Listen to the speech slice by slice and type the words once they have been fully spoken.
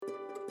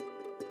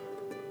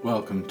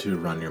Welcome to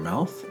Run Your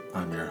Mouth.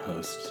 I'm your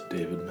host,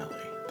 David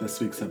Melly. This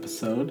week's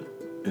episode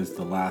is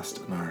the last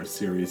in our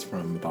series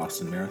from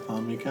Boston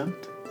Marathon weekend.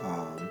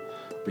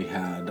 We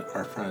had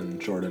our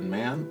friend Jordan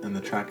Mann in the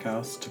track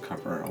house to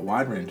cover a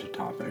wide range of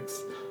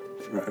topics,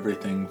 for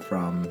everything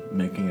from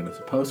making it as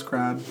a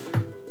post-grad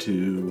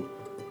to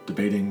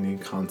debating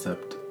the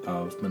concept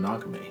of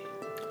monogamy.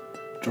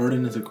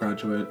 Jordan is a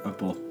graduate of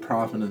both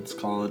Providence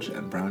College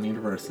and Brown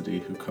University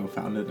who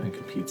co-founded and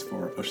competes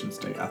for Ocean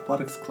State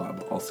Athletics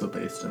Club, also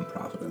based in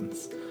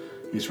Providence.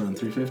 He's run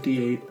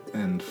 3:58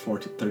 and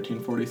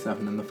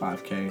 13:47 in the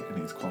 5K,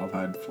 and he's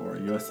qualified for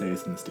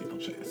USA's in the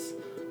steeplechase.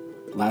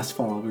 Last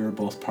fall, we were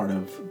both part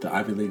of the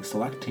Ivy League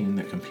select team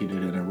that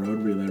competed in a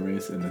road relay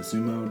race in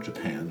Izumo,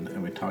 Japan,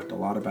 and we talked a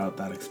lot about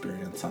that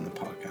experience on the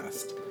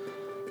podcast.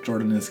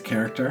 Jordan is a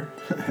character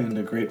and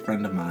a great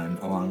friend of mine,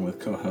 along with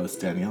co-host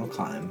Danielle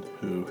Klein,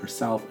 who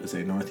herself is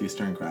a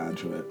Northeastern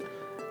graduate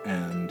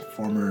and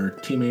former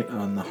teammate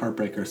on the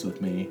Heartbreakers with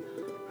me,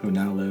 who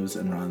now lives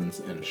and runs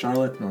in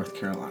Charlotte, North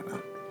Carolina.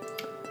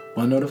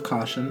 One note of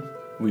caution,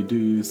 we do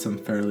use some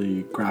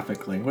fairly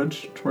graphic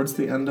language towards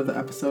the end of the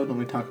episode when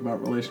we talk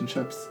about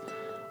relationships.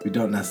 We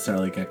don't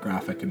necessarily get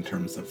graphic in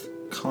terms of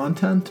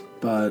content,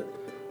 but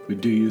we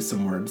do use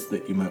some words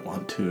that you might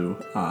want to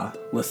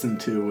listen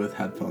to with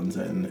headphones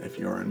in if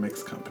you're in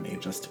mixed company,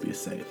 just to be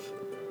safe.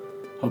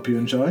 Hope you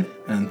enjoy,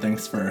 and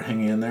thanks for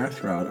hanging in there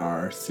throughout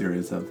our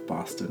series of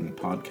Boston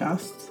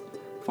podcasts.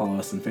 Follow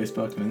us on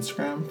Facebook and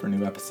Instagram for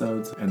new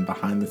episodes and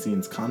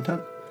behind-the-scenes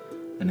content.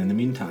 And in the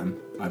meantime,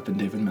 I've been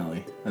David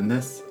Melly, and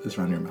this is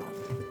Run Your Mouth.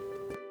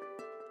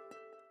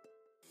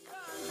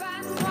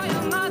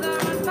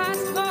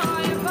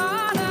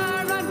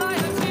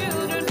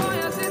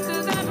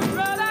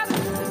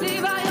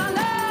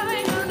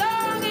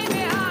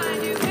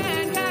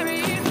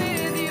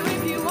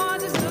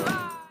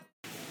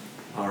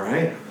 All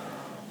right,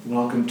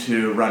 welcome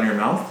to Run Your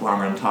Mouth, long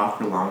run talk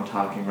for long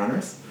talking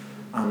runners.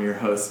 I'm your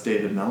host,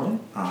 David Melly,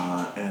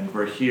 and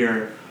we're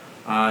here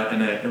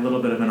in a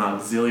little bit of an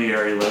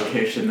auxiliary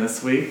location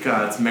this week.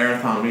 It's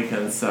marathon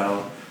weekend,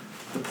 so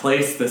the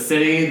place, the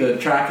city, the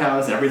track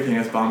house, everything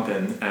is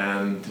bumping,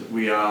 and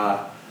we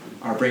are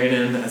bringing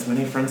in as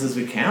many friends as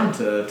we can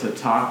to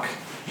talk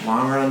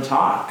long run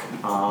talk.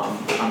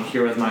 I'm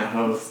here with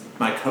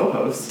my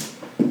co-host,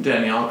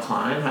 Danielle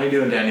Klein. How you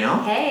doing,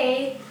 Danielle?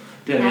 Hey.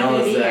 Danielle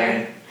is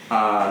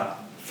a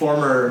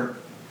former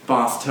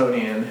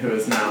Bostonian who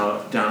is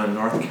now down in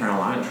North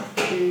Carolina.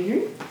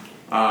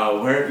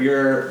 Mm-hmm. Where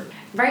you're...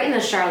 Right in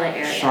the Charlotte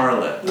area.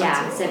 Charlotte.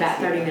 Yeah, so about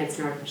 30 minutes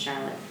north of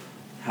Charlotte.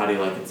 How do you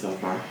like it so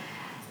far?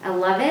 I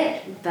love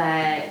it,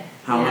 but...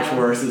 How much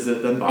worse is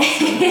it than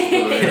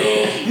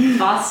Boston?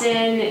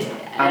 Boston...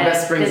 I bet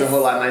spring's a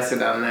whole lot nicer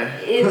down there.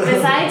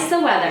 Besides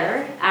the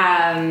weather,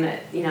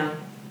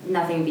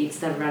 nothing beats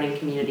the running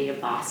community of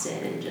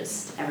Boston and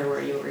just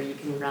everywhere you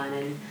can run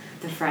and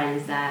the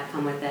friends that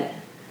come with it.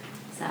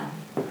 So.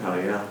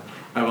 Hell yeah.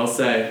 I will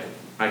say,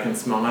 I can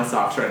smell my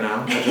socks right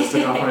now. I just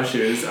took off my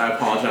shoes. I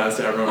apologize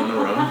to everyone in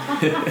the room.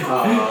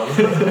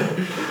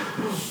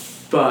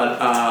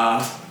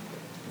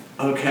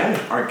 Okay,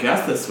 our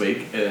guest this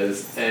week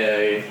is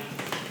a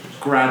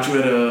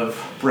graduate of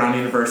Brown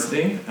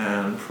University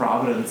and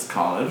Providence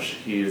College.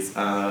 He's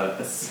an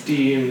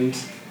esteemed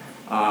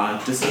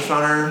distance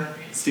runner,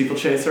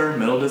 steeplechaser,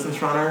 middle distance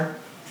runner.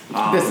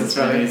 Distance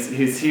runner.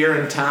 He's here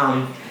in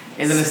town.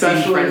 And an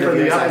esteemed friend for of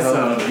the yours,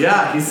 episode.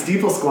 Yeah, he's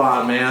Steeple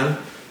Squad, man.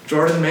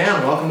 Jordan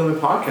Mann, welcome to the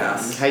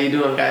podcast. How you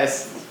doing,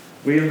 guys?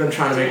 We've been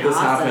trying to make this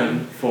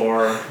happen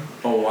for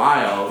a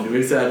while.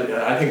 We said,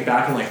 I think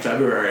back in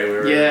February, we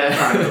were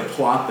trying to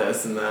plot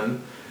this, and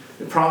then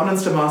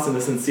Providence to Boston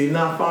doesn't seem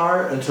that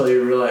far until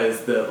you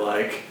realize that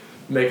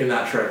making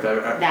that trip.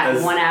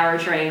 That 1 hour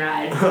train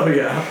ride. Oh,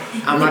 yeah.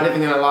 I'm not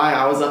even gonna lie,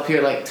 I was up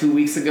here 2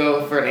 weeks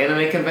ago for an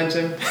anime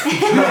convention,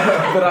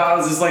 but I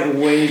was just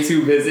way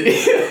too busy.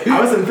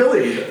 I was in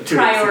Philly 2 weeks ago.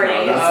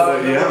 Priorities.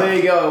 Well, there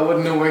you go, it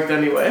wouldn't have worked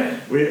anyway.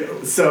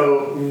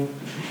 So,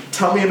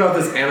 tell me about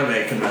this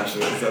anime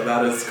convention, because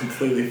that is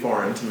completely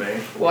foreign to me.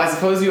 Well, I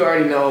suppose you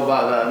already know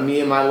about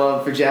me and my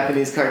love for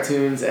Japanese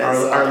cartoons.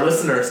 As, our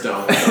listeners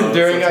don't.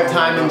 During our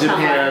time in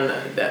Japan...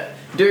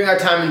 During our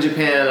time in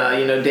Japan,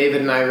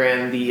 David and I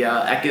ran the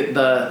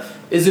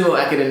Izumo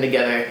Ekiden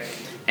together,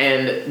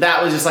 and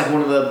that was just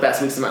one of the best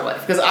weeks of my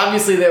life. Because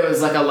obviously there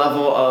was a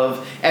level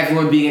of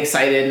everyone being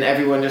excited and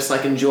everyone just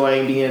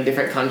enjoying being in a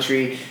different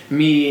country.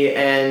 Me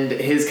and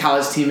his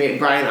college teammate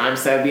Brian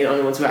Armstead being the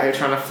only ones who are out here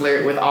trying to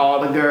flirt with all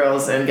the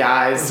girls and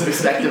guys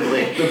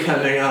respectively.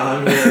 Depending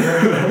on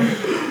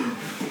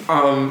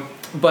your...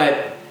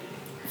 But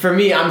for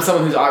me, I'm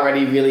someone who's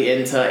already really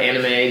into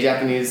anime,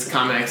 Japanese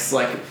comics,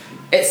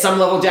 at some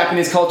level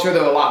Japanese culture,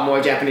 though a lot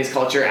more Japanese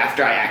culture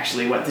after I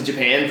actually went to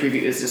Japan.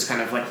 Preview is just kind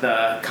of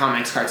the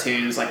comics,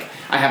 cartoons.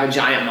 I have a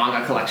giant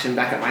manga collection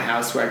back at my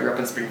house where I grew up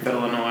in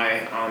Springfield,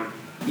 Illinois.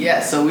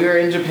 So we were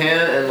in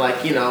Japan, and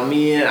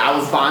me and I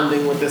was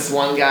bonding with this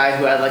one guy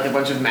who had a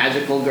bunch of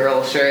magical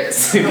girl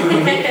shirts.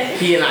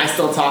 He and I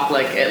still talk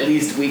at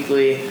least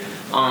weekly.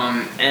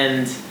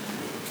 And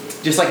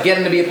just like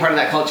getting to be a part of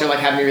that culture like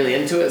had me really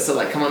into it. So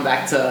like coming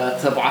back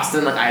to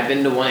Boston, like I had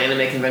been to one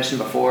anime convention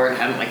before and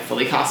hadn't like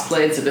fully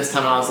cosplayed. So this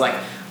time I was like,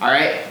 all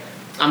right,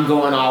 I'm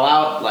going all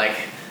out. Like,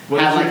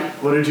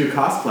 what did you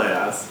cosplay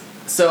as?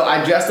 So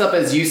I dressed up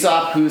as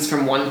Usopp, who's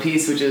from One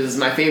Piece, which is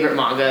my favorite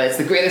manga. It's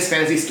the greatest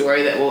fantasy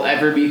story that will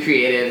ever be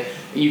created.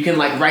 You can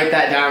like write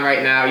that down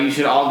right now. You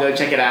should all go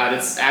check it out.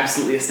 It's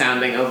absolutely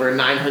astounding. Over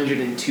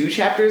 902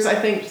 chapters, I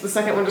think. The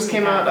second one just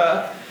came out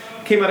a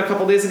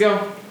couple days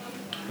ago.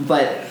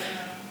 But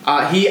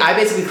I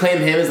basically claim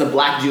him as the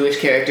black Jewish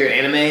character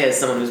in anime, as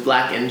someone who's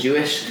black and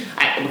Jewish,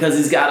 because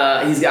he's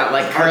got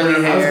like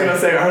curly hair. I was gonna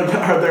say,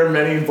 are there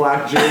many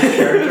black Jewish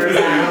characters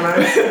in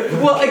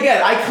anime? Well,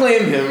 again, I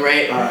claim him,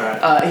 right?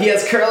 Alright. He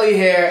has curly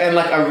hair and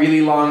like a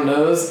really long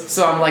nose,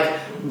 so I'm like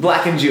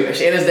black and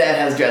Jewish, and his dad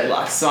has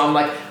dreadlocks, so I'm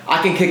like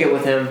I can kick it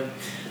with him.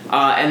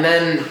 And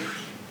then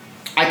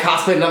I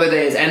cosplayed another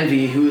day as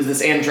Envy, who is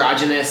this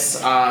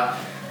androgynous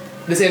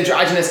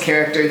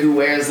character who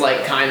wears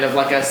like kind of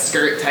like a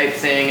skirt type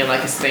thing and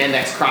like a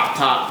spandex crop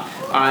top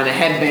and a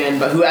headband,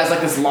 but who has like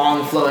this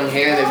long flowing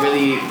hair that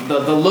really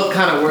the look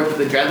kind of worked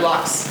with the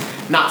dreadlocks.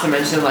 Not to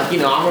mention, like, you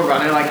know, I'm a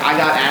runner, like I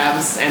got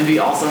abs. Envy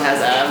also has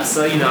abs,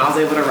 so you know I was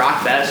able to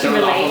rock that, show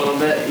it off a little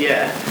bit.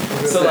 Yeah.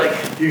 So like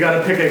you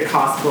gotta pick a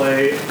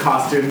cosplay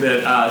costume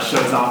that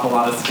shows off a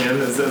lot of skin.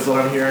 Is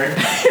what I'm hearing.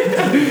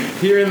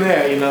 here and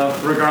there, you know.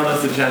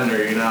 Regardless of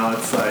gender, you know,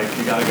 it's like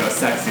you gotta go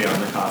sexy on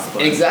the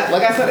cosplay. Exactly.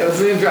 Like I said, it was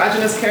an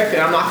androgynous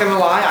character. I'm not gonna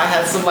lie, I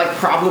had some like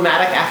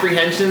problematic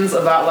apprehensions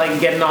about like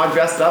getting all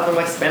dressed up in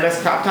like spandex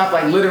crop top.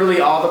 Like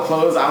literally all the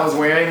clothes I was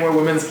wearing were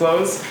women's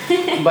clothes,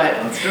 but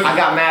I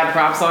got mad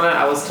props on it.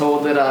 I was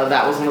told that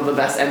that was one of the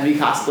best Envy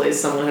cosplays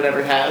someone had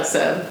ever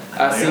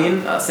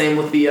seen. Same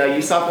with the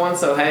Usopp one.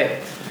 So hey,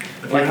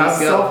 if you have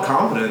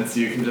self-confidence,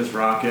 you can just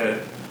rock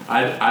it.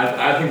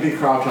 I think the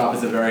crop top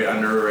is a very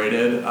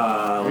underrated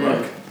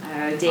look.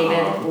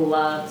 David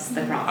loves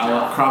the crop top. I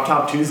love Crop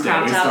Top Tuesday. You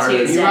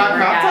rock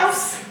crop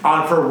tops?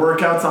 For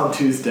workouts on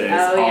Tuesdays.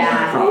 Oh,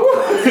 yeah.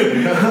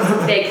 Crop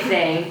tops. Big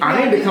thing.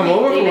 I need to come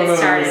over for one of those.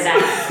 Started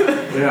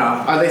that.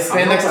 Yeah. Are they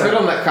spandex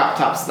turtleneck crop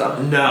tops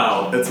though?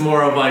 No, it's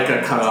more of like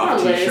a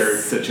cut-off t-shirt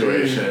loose.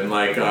 situation.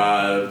 Like,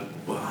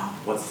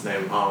 what's his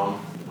name? I'm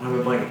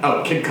blanking.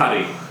 Oh, Kid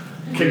Cudi.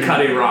 Kid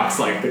Cudi rocks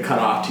like the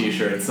cut-off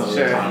t-shirt some of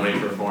the time when he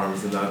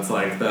performs, and that's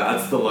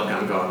the look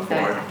I'm going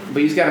for.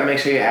 But you just gotta make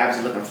sure your abs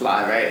are looking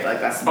fly, right?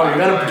 Like that's. You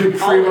gotta do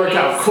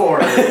pre-workout core.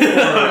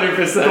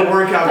 100%. The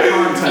workout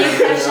content. A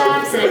few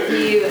push-ups and a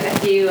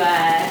few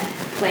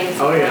planks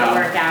before the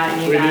workout,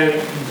 and you got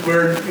it.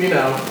 We're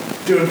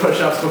doing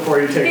push-ups before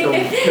you take the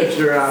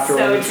picture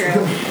afterwards. So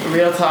true.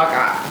 Real talk.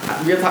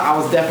 I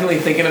was definitely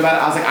thinking about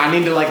it. I was like, I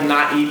need to like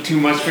not eat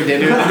too much for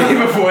dinner the day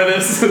before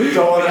this.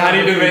 I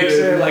need to make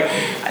sure, like,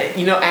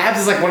 abs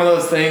is like one of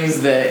those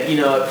things that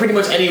pretty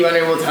much any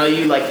runner will tell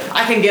you. Like,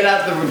 I can get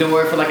out the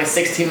door for like a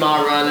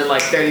 16-mile run in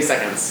like 30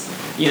 seconds.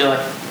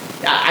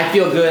 I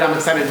feel good. I'm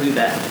excited to do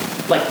that.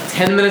 Like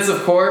 10 minutes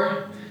of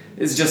core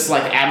is just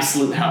like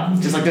absolute hell.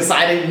 Just like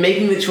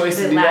making the choice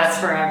to do that. It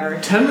lasts forever.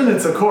 10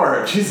 minutes a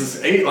core.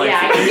 Jesus, 8 like.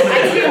 Yeah, 8 minutes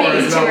a core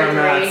is not my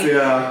max. three.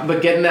 Yeah.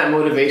 But getting that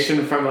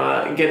motivation from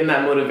knowing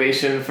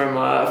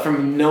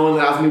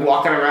that I was gonna be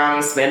walking around in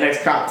a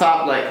spandex crop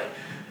top, like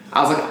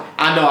I was like,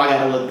 I know I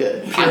gotta look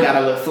good. I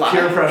gotta look fly.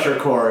 Peer pressure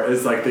core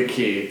is like the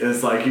key.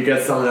 Is like you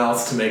get someone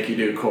else to make you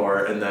do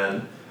core, and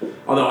then,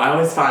 although I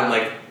always find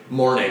like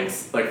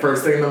mornings, like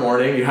first thing in the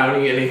morning, you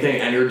haven't eaten anything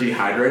and you're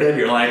dehydrated,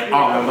 you're like, oh,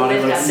 my body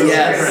looks so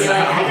Yes. You're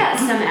like, I got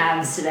some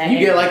abs today. You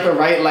get like the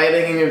right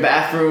lighting in your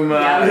bathroom.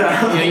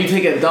 You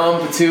take a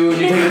dump too.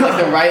 You take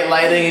like the right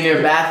lighting in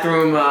your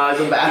bathroom.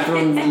 The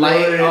bathroom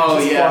light. Oh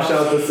just yeah. flush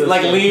out the system.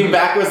 Like lean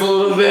backwards a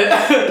little bit.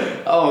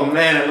 Oh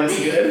man, it looks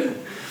good.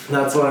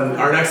 That's when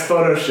our next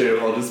photo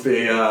shoot will just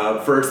be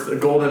first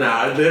golden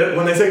hour.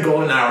 When they say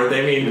golden hour,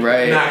 they mean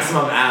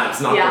maximum abs,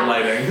 not the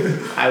lighting.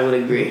 I would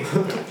agree.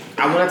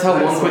 I want to tell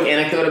one quick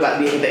anecdote about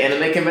being at the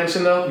anime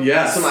convention though.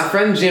 Yes. So my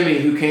friend Jimmy,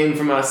 who came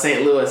from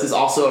St. Louis, is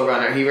also a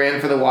runner. He ran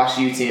for the Wash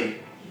U team.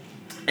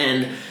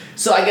 And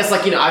so I guess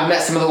I've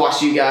met some of the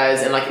Wash U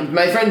guys, and like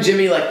my friend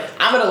Jimmy, like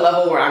I'm at a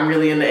level where I'm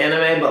really into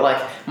anime, but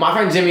like my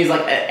friend Jimmy's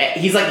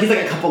he's like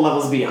a couple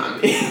levels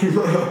beyond me.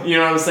 You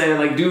know what I'm saying?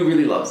 Like dude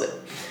really loves it.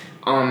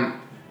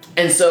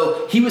 And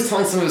so he was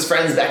telling some of his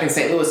friends back in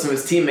St. Louis, some of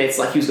his teammates,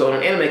 like he was going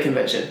to an anime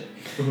convention.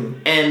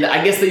 Mm-hmm. And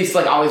I guess they used to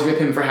like always rip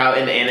him for how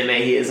into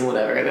anime he is and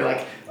whatever. And they're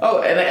like,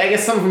 oh, and I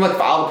guess some of them like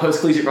follow the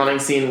post-collegiate running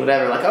scene,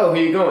 whatever. Like, oh, who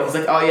are you going? He's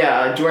like, oh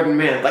yeah, Jordan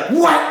Mann. Like,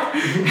 what?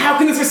 How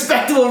can this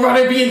respectable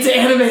runner be into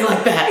anime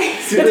like that?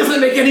 That doesn't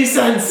make any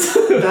sense.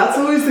 That's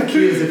always the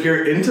key, is if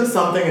you're into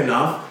something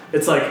enough,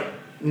 it's like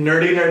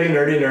nerdy,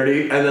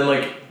 and then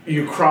like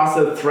you cross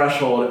a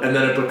threshold and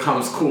then it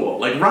becomes cool.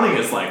 Like running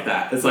is like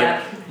that. It's like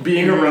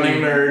being a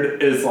running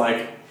nerd is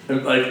like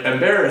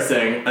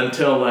embarrassing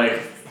until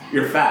like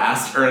you're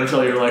fast or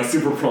until you're like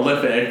super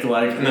prolific,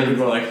 like, and then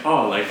people are like,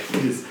 oh, like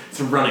he's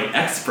a running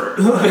expert.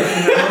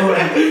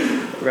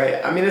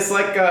 Right. I mean, it's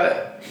like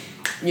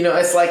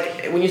it's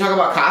like when you talk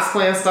about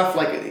cosplay and stuff,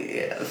 like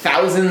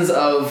thousands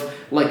of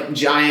like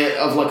giant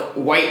of like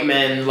white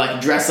men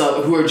like dress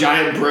up who are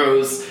giant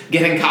bros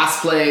getting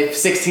cosplay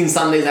 16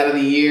 Sundays out of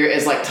the year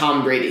as like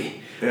Tom Brady.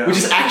 Yeah. Which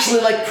is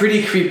actually like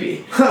pretty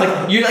creepy.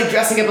 Like you're like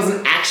dressing up as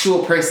an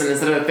actual person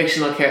instead of a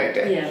fictional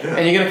character. Yeah.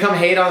 And you're gonna come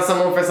hate on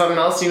someone for something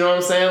else, you know what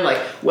I'm saying? Like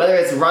whether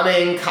it's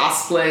running,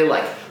 cosplay,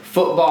 like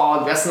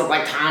football, dressing up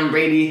like Tom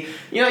Brady,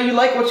 you know, you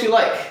like what you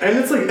like. And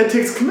it's like, it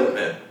takes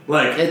commitment.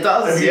 Like, It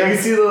does, I mean, yeah. you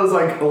see those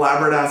like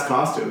elaborate ass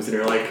costumes and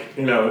you're like,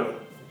 you know,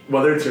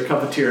 whether it's your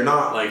cup of tea or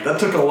not, like that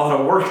took a lot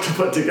of work to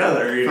put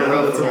together, you For know,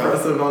 real, that's for real.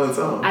 impressive on its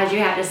own. I do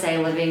have to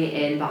say, living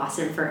in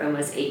Boston for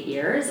almost 8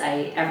 years,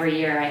 every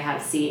year I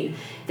have seen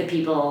the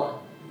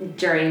people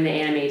during the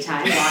anime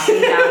time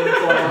walking down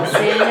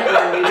Boylston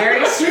or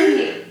Newberry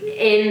Street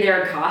in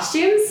their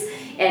costumes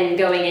and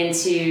going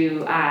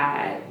into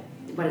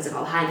what is it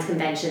called, Heinz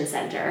Convention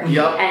Center.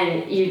 Yup.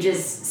 And you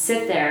just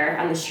sit there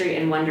on the street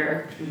and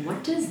wonder,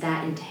 what does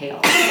that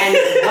entail? And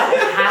what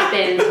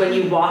happens when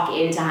you walk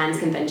into Heinz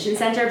Convention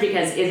Center?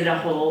 Because is it a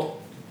whole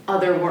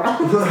other world?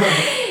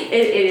 it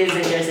is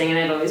interesting, and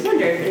I've always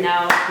wondered, and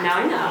now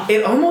I know.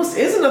 It almost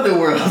is another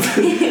world.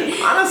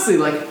 Honestly,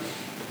 like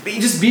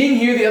just being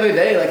here the other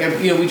day,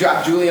 like you know, we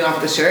dropped Julian off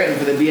at the Sheraton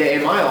for the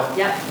BAA mile.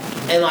 Yep.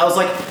 And I was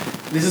like,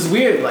 this is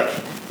weird, like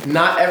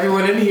not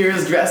everyone in here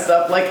is dressed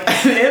up like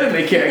an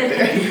anime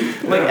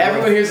character. Like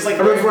everyone here is just like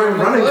Everyone's wearing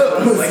running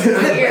clothes. Like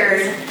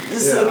Weird.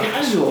 this is so Yeah.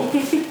 casual.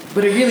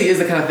 But it really is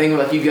the kind of thing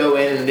where like you go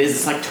in and it is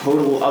this like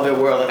total other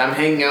world. Like I'm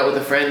hanging out with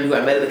a friend who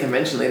I met at the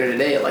convention later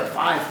today at like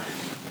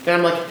 5. And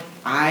I'm like,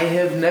 I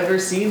have never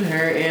seen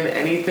her in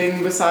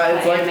anything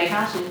besides like anime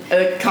costume.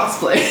 a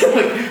cosplay.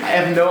 Like I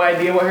have no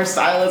idea what her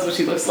style is, what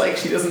she looks like.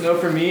 She doesn't know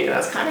for me, and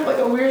that's kind of like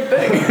a weird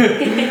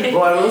thing.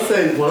 Well, I will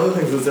say one of the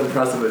things that's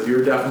impressive is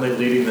you're definitely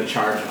leading the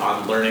charge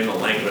on learning the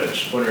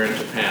language when you're in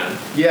Japan.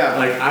 Yeah.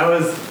 Like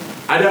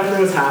I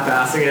definitely was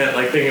half-assing it,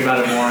 like thinking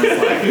about it more.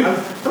 It's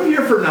like I'm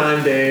here for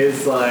 9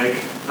 days. Like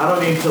I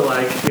don't need to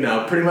like, you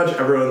know, pretty much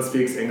everyone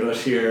speaks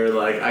English here.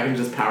 Like I can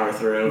just power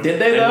through.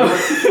 Did they And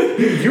though?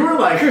 You were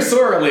like,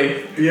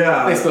 Cursorily,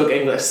 yeah. they spoke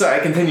English.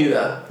 Sorry, continue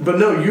though. But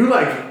no, you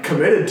like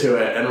committed to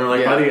it, and we're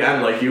like by Yeah. the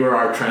end, like you were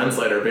our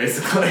translator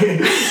basically.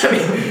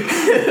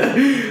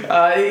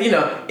 You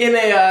know, in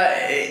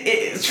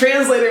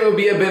translator would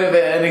be a bit of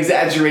an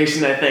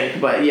exaggeration, I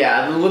think, but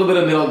yeah, a little bit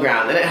of middle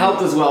ground, and it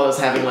helped as well as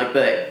having like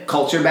the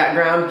culture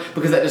background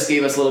because that just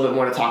gave us a little bit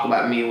more to talk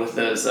about me with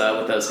those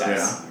guys.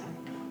 Yeah.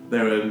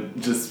 They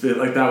would just be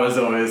like, that was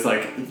always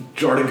like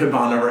Jordan could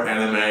bond over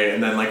anime,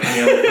 and then like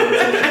any other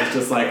conversation was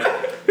just like,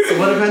 so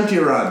what event do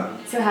you run?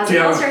 So how's Do the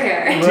you have- culture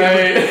here?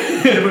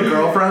 Right. Do you have a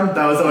girlfriend?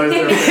 That was always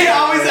their They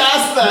always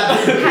ask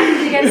that. How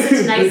did you get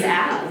such nice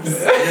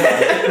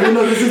abs? Even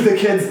though this is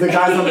the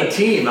guys on the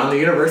team, on the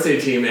university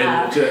team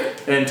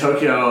in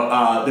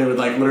Tokyo, they would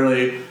like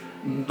literally,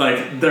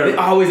 like, They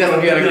always ask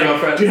if you had a like,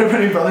 girlfriend. do you have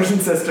any brothers and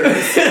sisters? And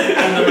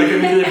then like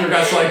immediately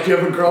progress to like, do you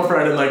have a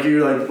girlfriend? And like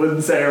you like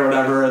wouldn't say or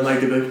whatever, and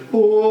like they'd be like,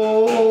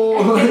 oh.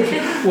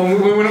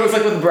 When it was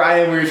like with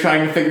Brian, we were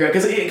trying to figure out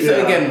because Yeah.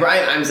 again,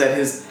 Brian Imzet,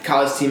 his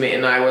college teammate,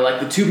 and I were like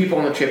the two people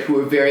on the trip who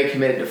were very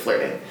committed to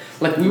flirting.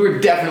 Like we were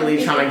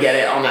definitely trying to get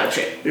it on that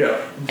trip, Yeah.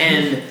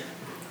 and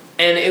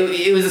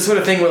it was the sort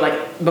of thing where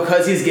like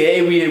because he's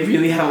gay, we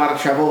really had a lot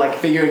of trouble like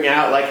figuring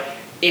out like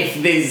if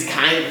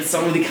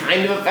some of the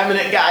kind of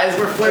effeminate guys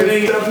were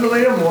flirting. It's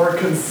definitely a more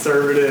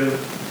conservative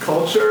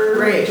culture,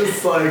 Right.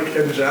 just like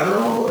in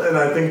general, and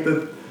I think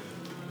that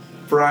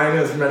Brian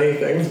has many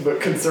things, but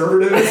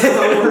conservative is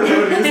not a word I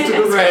would use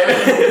to describe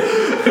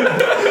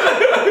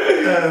him.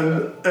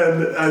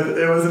 And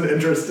it was an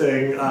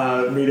interesting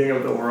meeting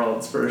of the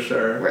worlds for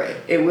sure. Right.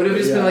 It would have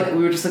just been Yeah. like,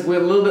 we were just like, we're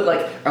a little bit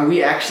like, are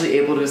we actually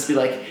able to just be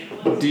like,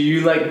 do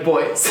you like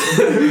boys?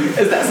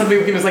 Is that something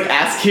we can just like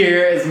ask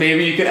here as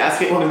maybe you could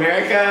ask it in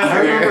America? I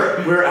Or-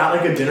 remember we were at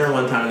like a dinner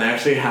one time and they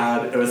actually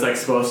it was like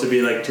supposed to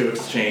be like to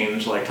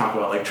exchange, like talk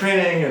about like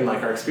training and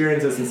like our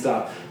experiences and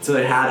stuff. So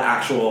they had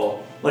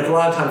actual, like a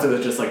lot of times it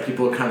was just like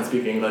people would kind of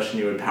speak English and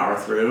you would power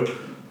through.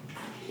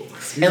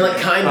 And like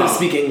kind of Oh.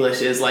 speak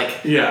English is like,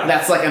 Yeah.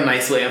 that's like a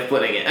nice way of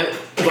putting it. I mean,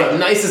 okay,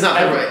 nice is not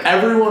the right.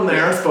 Everyone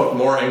there spoke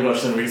more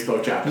English than we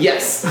spoke Japanese.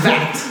 Yes,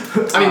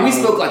 fact. I mean, we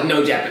spoke like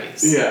no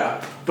Japanese.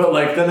 Yeah. But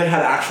like then they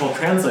had actual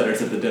translators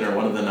at the dinner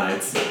one of the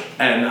nights,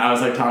 and I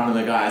was like talking to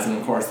the guys, and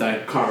of course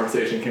that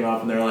conversation came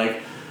up, and they're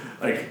like,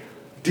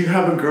 do you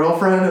have a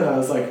girlfriend? And I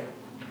was like,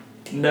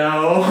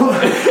 no. I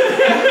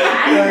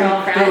have a And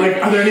girlfriend. they're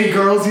like, are there any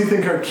girls you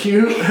think are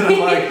cute? And I'm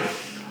like,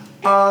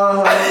 and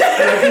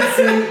I could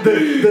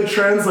see the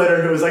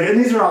translator who was like, and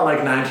these are all like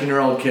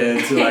 19-year-old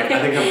kids who like I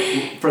think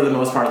have, for the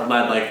most part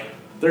led like.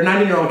 They're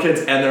 19-year-old kids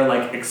and they're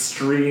like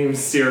extreme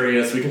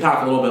serious. We can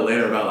talk a little bit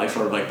later about like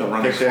sort of like the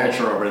running For sure.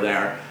 culture over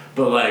there.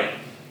 But like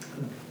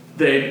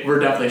they were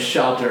definitely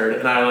sheltered,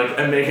 and I like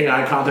am making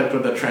eye contact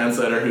with the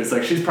translator who's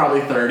like she's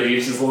probably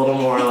 30. She's a little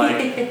more like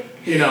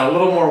a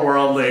little more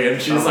worldly, and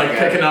she's Oh my like God.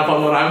 picking up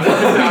on what I'm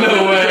putting down.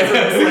 No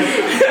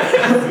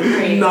way.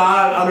 Great.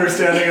 Not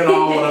understanding at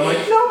all what I'm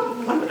like.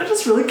 No, I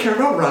just really care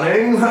about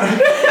running.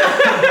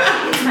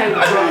 is my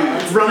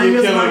world. Running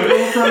is my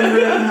girlfriend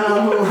right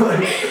now.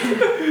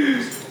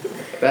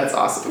 Like, That's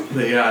awesome.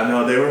 but yeah,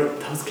 no, they were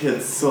those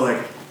kids. So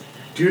like,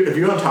 if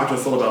you want to talk to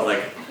us a little about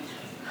like,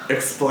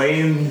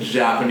 explain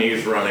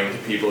Japanese running to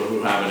people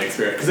who haven't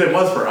experienced, because it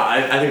was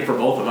I think for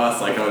both of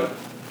us like a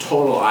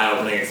total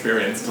eye-opening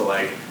experience to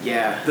like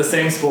the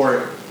same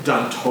sport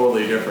done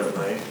totally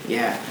differently.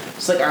 Yeah.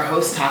 So like our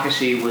host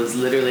Takashi was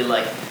literally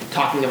like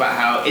talking about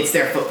how it's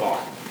their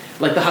football.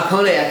 Like the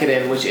Hakone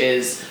Ekiden, which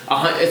is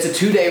it's a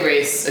 2-day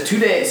race,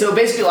 so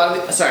basically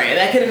an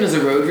Ekiden is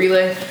a road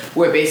relay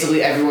where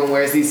basically everyone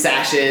wears these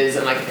sashes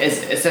and like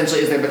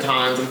essentially is their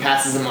batons and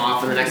passes them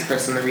off, and the next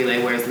person in the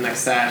relay wears the next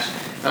sash.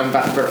 I'm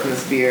about to burp from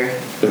this beer.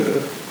 Excuse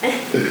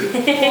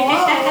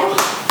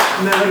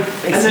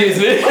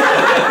me. And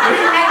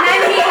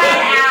then he had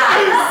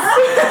abs.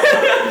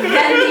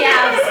 Then the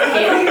abs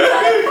came.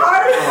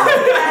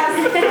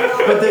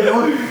 But they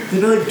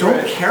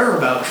don't care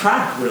about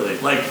track really.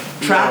 Like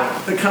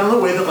track, the kind of the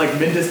way that like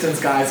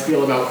mid-distance guys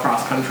feel about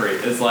cross country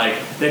is like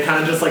they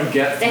kind of just like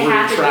get They through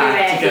have to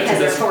track do it because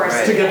they're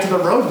forced to get to the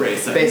road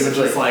racing, which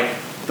Basically. is like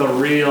the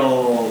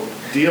real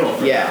deal for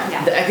them.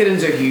 Yeah. The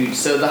Ekidens are huge.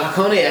 So the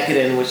Hakone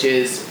Ekiden, which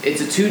is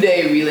it's a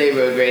 2-day relay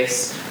road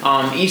race.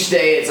 Each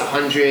day it's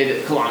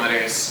 100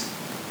 kilometers.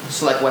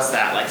 So like what's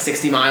that? Like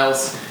 60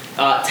 miles.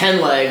 10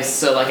 legs,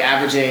 so like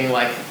averaging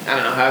like, I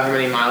don't know, however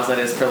many miles that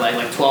is per leg,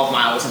 like 12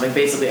 miles or something,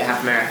 basically a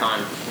half marathon.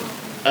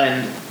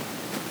 And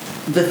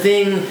the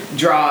thing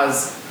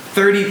draws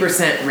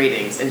 30%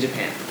 ratings in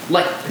Japan.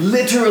 Like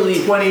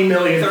literally 20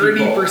 million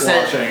 30%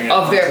 watching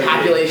of their on TV.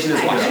 population is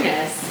My watching.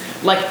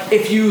 goodness. Like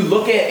if you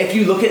look at the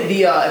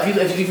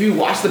if you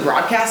watch the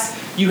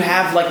broadcast, you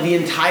have like the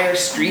entire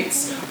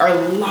streets are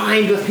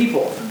lined with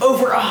people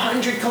over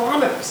 100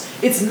 kilometers.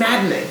 It's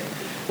maddening.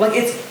 Like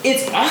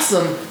it's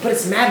awesome, but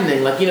it's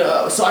maddening. Like, you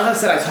know, so as I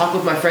said, I talked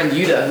with my friend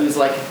Yuta, who's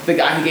like the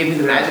guy who gave me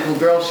the magical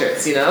girl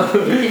shirts, you know,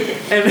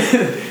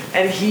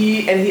 and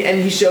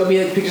he showed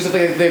me like pictures of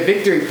like their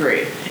victory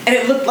parade, and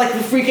it looked like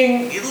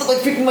freaking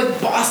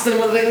Boston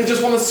when they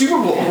just won the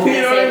Super Bowl.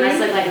 You know what I It mean? must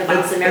look like the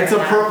Boston It's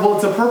Marathon.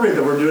 it's appropriate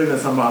that we're doing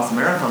this on Boston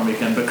Marathon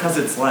weekend because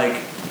it's like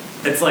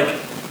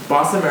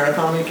Boston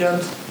Marathon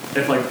weekend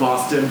if like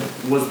Boston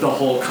was the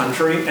whole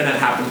country and it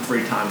happened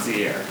 3 times a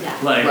year. Yeah.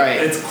 Like Right.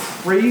 it's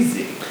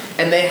crazy.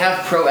 And they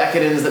have pro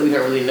Ekidens that we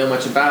don't really know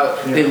much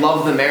about. Yeah. They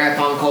love the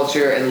marathon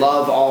culture and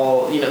love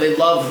they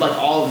love like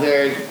all of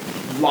their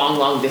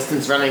long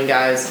distance running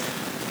guys.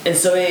 And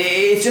so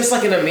it's just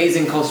like an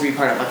amazing culture to be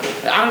part of.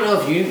 Like, I don't know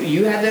if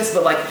you had this,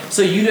 but like,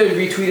 so Yuta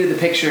retweeted the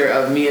picture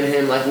of me and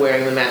him like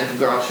wearing the Magical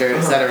Girl shirt,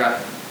 etc.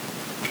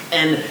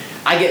 And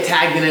I get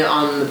tagged in it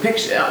on the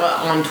picture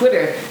on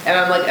Twitter, and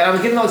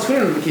I'm getting all the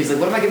Twitter notifications. Like,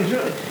 what am I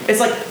getting?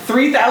 It's like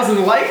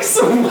 3,000 likes.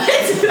 What?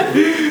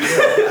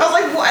 I was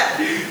like, what?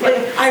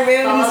 Like, I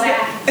ran into these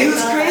guys. It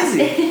was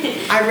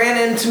crazy. I ran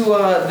into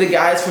the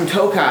guys from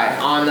Tokai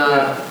on.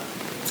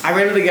 I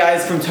ran into the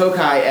guys from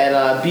Tokai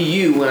at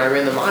BU when I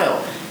ran the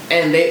mile.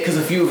 And because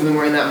a few of them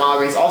were in that mile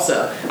race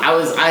also.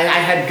 I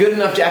had good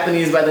enough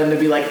Japanese by them to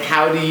be like,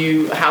 how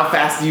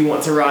fast do you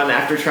want to run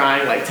after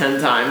trying like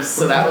 10 times?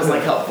 So that was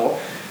like helpful.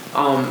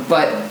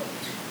 But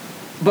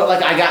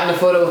like I got in a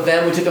photo with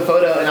them, we took a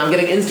photo, and I'm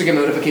getting Instagram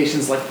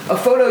notifications like, a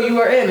photo you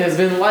are in has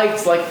been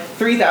liked like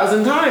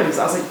 3,000 times.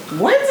 I was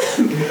like, what?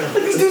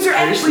 Like these dudes are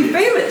actually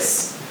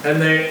famous.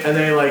 And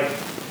they like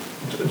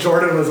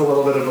Jordan was a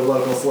little bit of a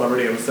local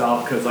celebrity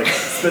himself because like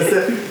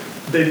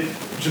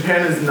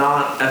Japan is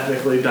not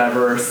ethnically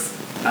diverse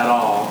at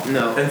all.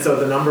 No. And so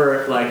the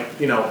number, like,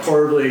 you know,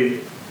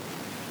 horribly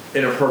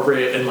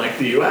inappropriate in like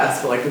the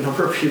US, but like the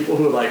number of people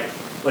who like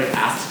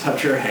asked to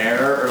touch your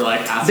hair or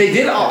like asked. They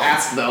did all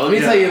ask though. Let me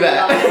tell you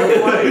that.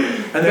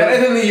 And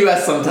Better than the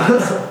U.S.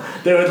 sometimes.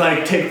 they would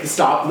like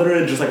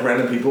literally just like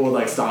random people would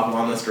like stop him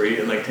on the street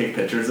and like take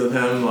pictures of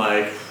him.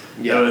 Like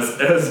it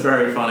was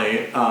very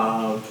funny.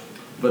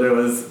 But it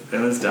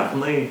was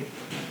definitely,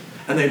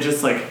 and they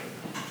just like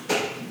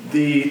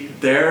the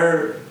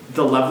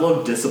level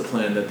of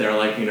discipline that their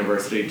like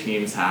university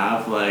teams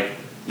have, like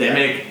they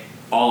make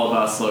all of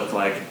us look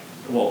like,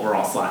 well, we're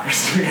all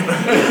slackers together.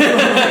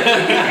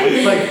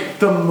 Like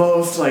the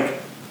most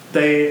like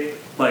they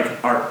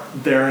like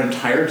their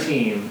entire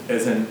team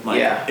is in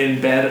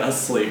bed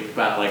asleep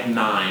at like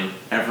 9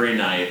 every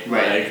night.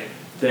 Right. Like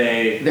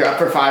they're up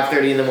for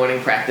 5:30 in the morning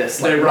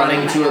practice, like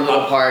running to a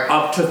little park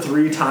up to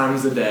 3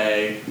 times a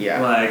day. Yeah.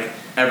 Like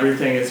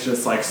everything is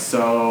just like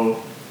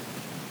so.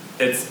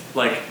 It's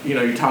like, you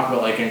know, you talk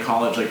about like in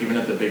college, like even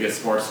at the biggest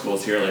sports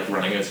schools here, like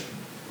running is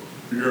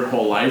your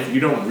whole life. You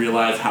don't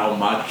realize how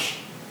much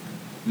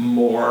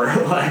more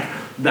like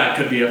that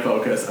could be a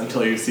focus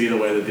until you see the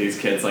way that these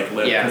kids like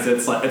live. Yeah.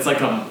 Because it's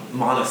like a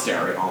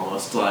monastery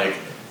almost, like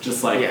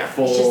just like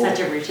full. It's just such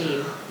a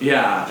routine.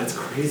 Yeah, it's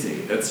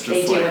crazy. It's just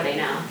They do like, what they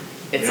know.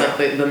 It's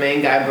like the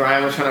main guy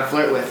Brian was trying to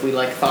flirt with. We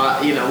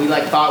thought we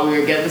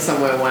were getting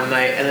somewhere one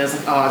night, and it's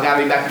like, oh, I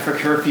gotta be back for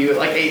curfew at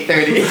like 8:30.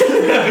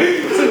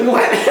 It's like,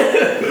 what?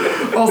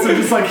 Also,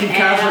 just like he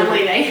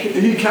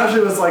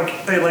casually was like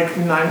a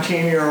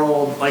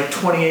 19-year-old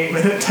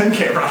 28-minute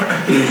 10K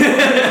runner.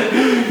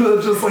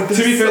 Just like to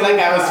be fair, that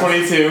guy was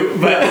 22,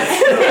 but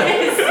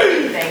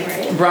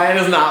Brian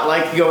is not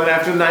like going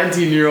after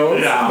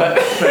 19-year-olds. Yeah, but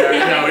fair.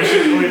 Yeah,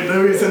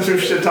 since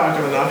we've shit talked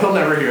him enough, he'll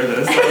never hear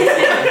this.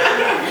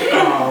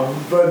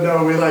 But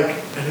no, and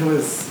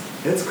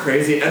it's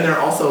crazy, and they're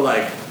also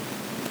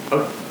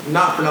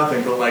not for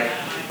nothing, but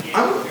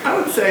I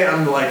would say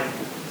I'm a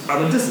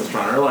distance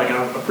runner.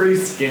 I'm a pretty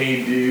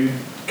skinny dude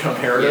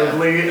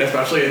comparatively,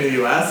 especially in the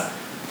U.S.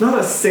 Not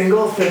a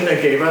single thing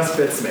they gave us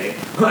fits me.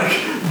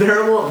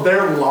 Their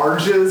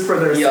larges for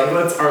their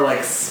singlets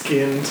are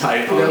skin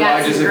tight. Their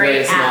larges are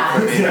very small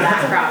for me.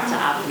 That crop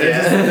top.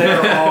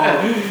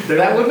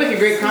 That would make a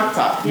great crop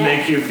top.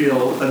 Make you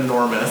feel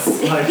enormous, to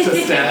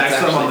stand next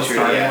to them on the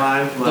starting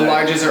line. The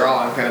larges are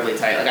all incredibly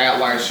tight. I got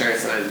large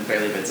shirts and it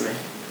barely fits me.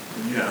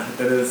 Yeah,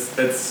 it is.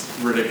 It's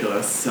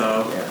ridiculous.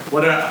 So,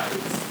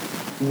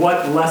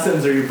 what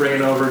lessons are you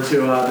bringing over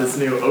to this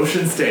new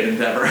Ocean State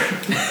endeavor?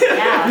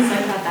 Yeah, let's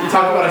talk about that. You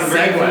talk about a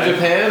segue from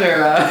Japan,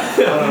 or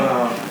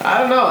I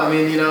don't know. I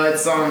mean,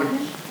 it's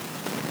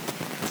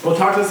Well,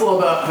 talk to us a little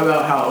bit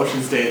about how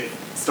Ocean State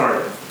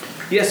started.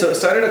 Yeah, so it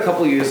started a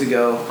couple years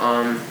ago.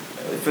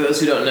 For those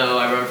who don't know,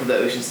 I run for the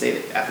Ocean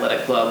State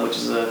Athletic Club, which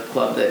is a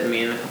club that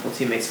me and a couple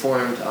teammates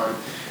formed.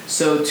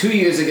 So 2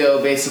 years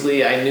ago,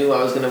 basically, I knew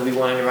I was going to be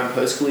wanting to run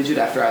post-collegiate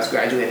after I was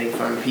graduating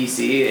from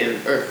PC,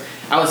 or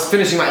I was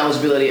finishing my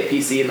eligibility at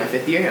PC in my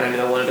 5th year, and I knew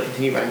I wanted to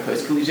continue running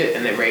post-collegiate,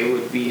 and that Ray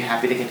would be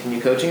happy to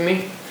continue coaching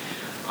me.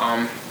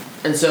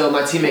 And so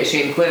my teammate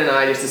Shane Quinn and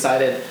I just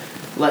decided,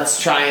 let's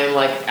try and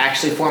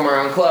actually form our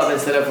own club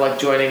instead of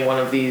joining one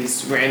of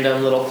these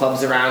random little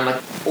clubs around,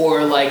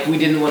 we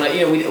didn't want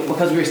to,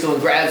 because we were still in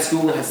grad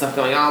school and had stuff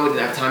going on, we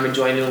didn't have time to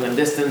join New England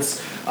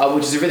Distance,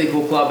 which is a really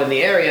cool club in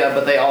the area,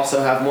 but they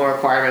also have more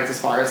requirements as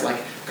far as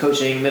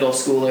coaching middle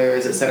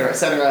schoolers, et cetera, et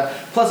cetera.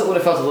 Plus, it would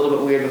have felt a little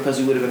bit weird because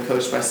we would have been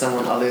coached by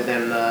someone other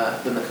than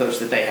the coach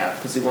that they have,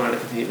 because we wanted to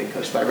continue being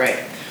coached by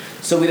Ray.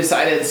 So we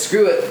decided,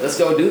 screw it, let's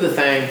go do the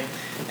thing.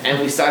 And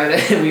we started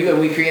it, and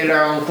we created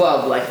our own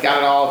club, got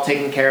it all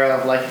taken care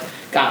of,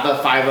 got the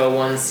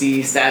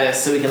 501c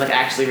status so we can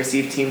actually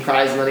receive team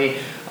prize money.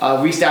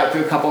 Reached out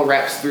through a couple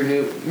reps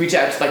reached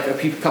out to a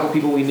couple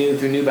people we knew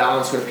through New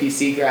Balance who are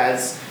PC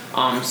grads.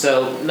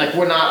 So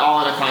we're not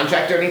all on a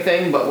contract or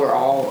anything, but we're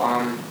all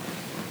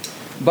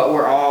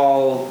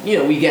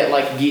we get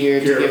gear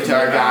to give to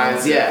our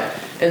guys, yeah.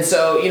 And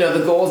so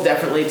the goal is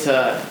definitely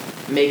to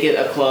make it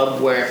a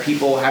club where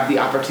people have the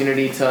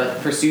opportunity to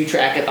pursue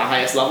track at the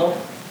highest level.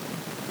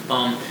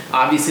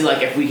 Obviously,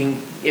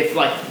 if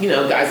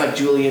guys like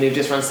Julian who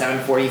just run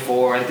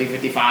 744 and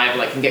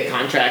 355 can get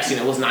contracts,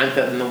 was 9th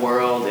in the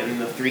world in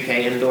the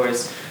 3K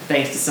indoors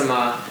thanks to some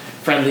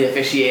friendly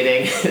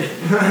officiating.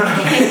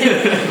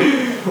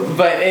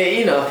 But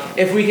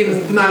if we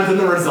can, not in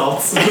the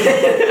results.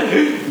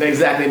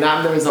 Exactly, not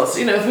in the results.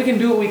 If we can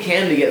do what we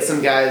can to get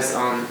some guys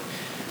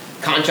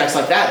contracts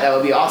like that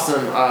would be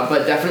awesome.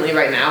 But definitely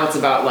right now it's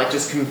about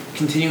just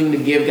continuing to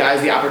give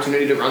guys the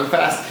opportunity to run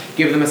fast,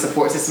 give them a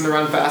support system to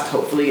run fast,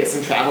 hopefully get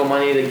some travel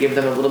money to give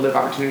them a little bit of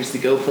opportunities to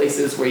go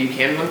places where you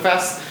can run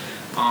fast.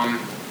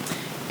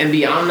 And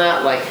beyond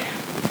that,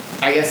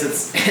 I guess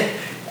it's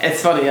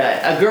funny.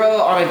 A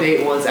girl on a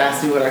date once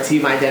asked me what our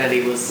team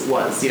identity was.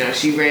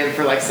 She ran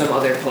for some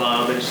other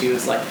club, and she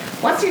was like,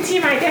 "What's your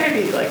team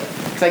identity?"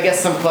 Because I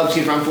guess some club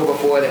she'd run for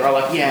before, they were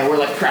all yeah,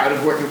 we're proud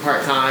of working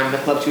part time. The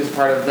club she was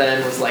part of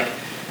then was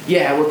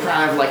yeah, we're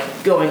proud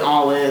of going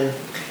all in.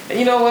 And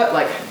you know what?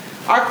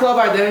 Our club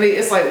identity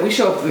is we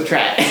show up to the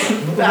track.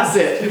 That's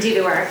it. Do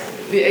the work.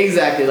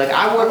 Exactly.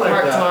 I work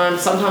part-time.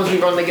 Sometimes we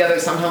run together.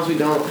 Sometimes we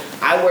don't.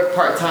 I work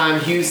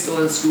part-time. Hugh's still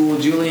in school.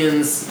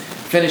 Julian's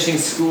finishing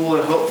school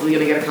and hopefully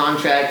going to get a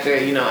contract or,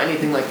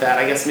 anything like that.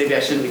 I guess maybe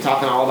I shouldn't be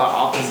talking all about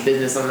office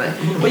business on that.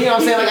 But you know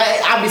what I'm saying?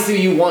 Obviously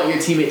you want your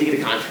teammate to get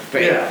a contract,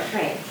 right? Yeah.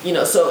 Right.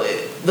 So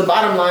the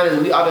bottom line is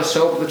we all just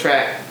show up at the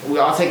track. We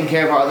all taking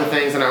care of our other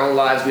things in our own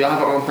lives. We all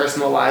have our own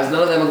personal lives.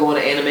 None of them are going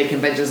to anime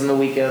conventions on the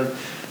weekend.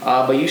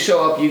 But you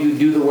show up, you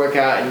do the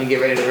workout, and you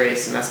get ready to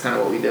race, and that's kind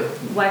of what we do.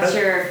 What's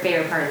your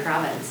favorite part of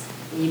Providence?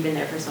 You've been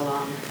there for so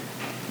long.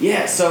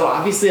 Yeah, so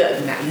obviously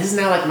this is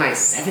now my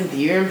 7th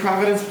year in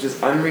Providence, which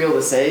is unreal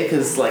to say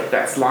because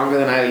that's longer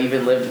than I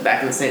even lived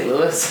back in St.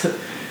 Louis.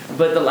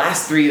 But the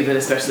last 3 have been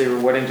especially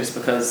rewarding just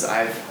because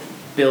I've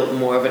built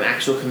more of an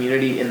actual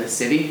community in the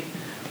city,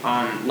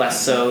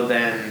 less so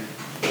than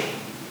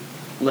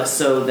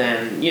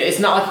it's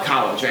not like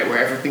college, right, where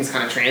everything's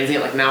kind of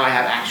transient. Now I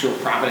have actual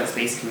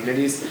Providence-based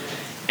communities.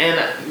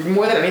 And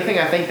more than anything,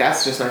 I think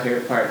that's just my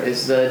favorite part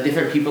is the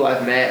different people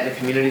I've met, the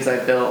communities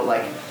I've built.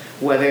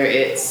 whether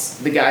it's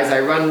the guys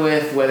I run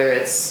with, whether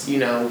it's, you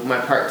know, my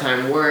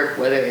part-time work,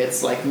 whether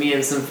it's like me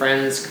and some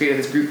friends created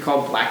this group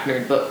called Black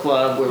Nerd Book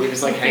Club where we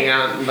just like hang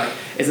out and like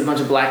it's a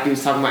bunch of black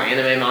dudes talking about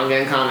anime, manga,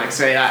 and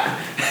comics, right?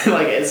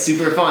 Like it's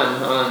super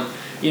fun.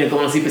 You know,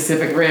 going to see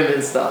Pacific Rim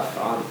and stuff.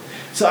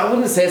 So I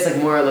wouldn't say it's like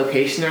more a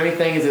location or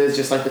anything, as it is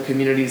just like the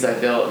communities I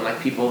built and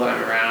like people that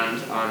I'm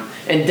around.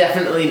 And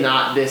definitely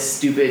not this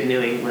stupid New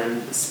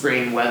England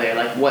spring weather.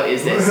 Like, what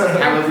is this? Like,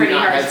 how have we Pretty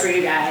not harsh had for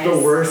you guys. The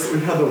worst.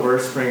 We've had the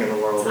worst spring in the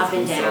world. It's up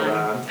and been down. So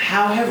bad.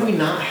 How have we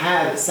not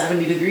had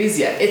 70 degrees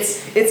yet?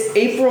 It's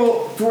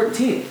April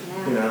 14th.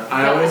 Yeah,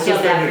 I always feel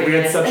just bad think for we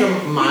you had guys. such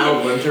a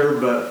mild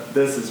winter, but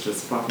this is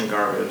just fucking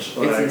garbage.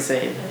 Like, It's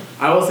insane.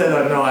 I will say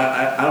that no,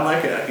 I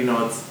like it. You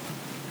know, it's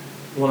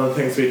one of the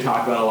things we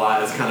talk about a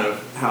lot is kind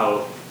of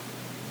how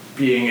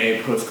being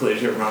a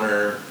post-collegiate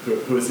runner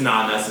who is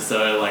not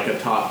necessarily like a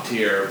top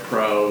tier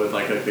pro with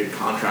like a big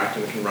contract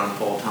and can run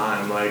full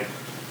time, like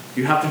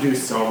you have to do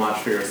so much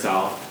for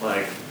yourself.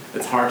 Like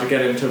it's hard to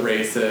get into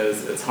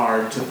races, it's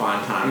hard to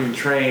find time to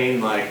train,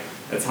 like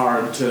it's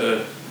hard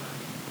to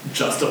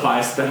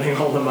justify spending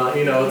all the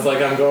money. You know, it's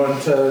like I'm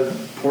going to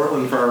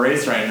Portland for a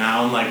race right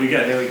now and like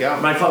There we go.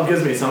 my club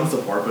gives me some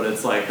support, but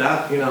it's like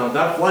that, you know,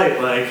 that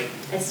flight like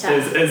It's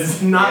tough.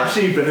 is not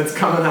cheap and it's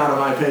coming out of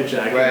my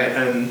paycheck. Right.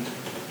 And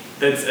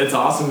it's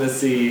awesome to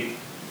see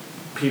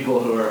people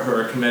who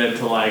are committed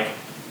to like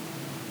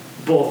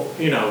both,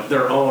 you know,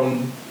 their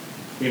own,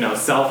 you know,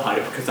 self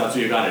hype, because that's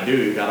what you got to do.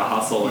 You got to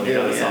hustle and you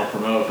got to self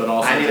promote, but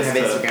also I didn't just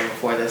even have to, Instagram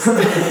before this.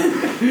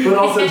 but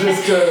also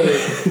just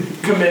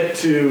to commit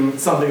to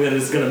something that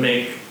is going to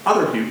make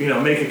other people, you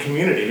know, make a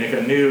community, make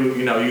a new,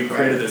 you know, you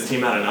created this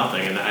team out of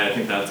nothing, and I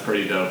think that's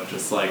pretty dope.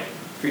 Just like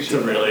Appreciate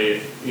to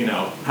really, you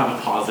know, have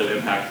a positive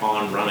impact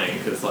on running,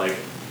 because like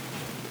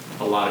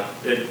a lot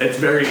of it's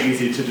very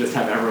easy to just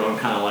have everyone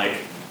kind of like,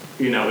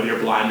 you know, with your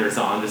blinders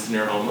on, just in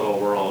your own little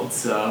world.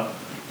 So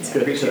it's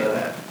good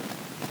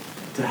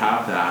to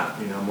have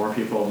that. You know, more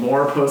people,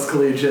 more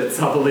post-collegiate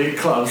sub-elite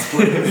clubs,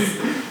 please.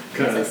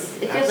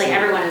 Because it feels like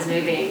everyone is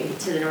moving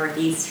to the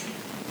Northeast,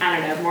 I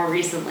don't know, more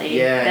recently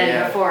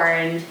than before,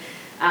 and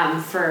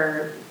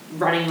for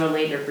running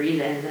related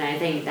reasons. And I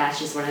think that's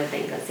just one of the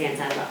things that stands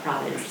out about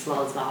Providence as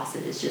well as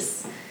Boston is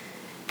just,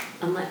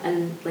 and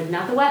like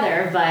not the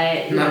weather,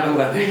 but you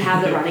know, we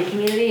have the running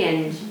community,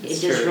 and it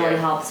just really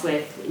helps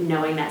with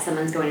knowing that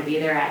someone's going to be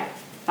there at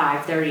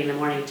 5:30 in the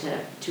morning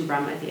to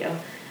run with you.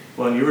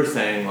 Well, and you were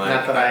saying like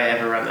Not that I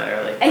ever run that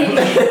early.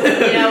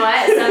 You know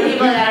what? Some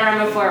people gotta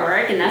run before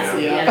work, and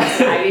that's you know, that's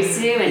what I used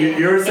to. And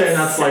you were saying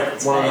that's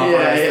like one of the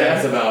hardest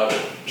Yeah. things about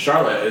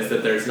Charlotte is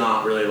that there's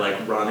not really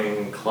like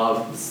running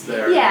clubs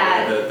there.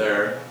 Yeah. That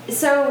they're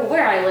So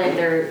where I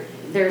live,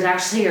 there's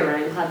actually a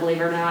running club, believe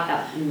it or not,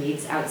 that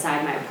meets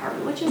outside my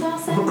apartment, which is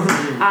awesome.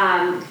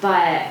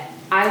 But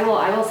I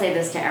will say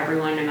this to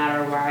everyone, no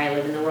matter where I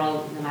live in the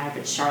world, no matter if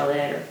it's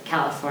Charlotte or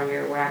California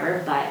or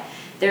wherever, but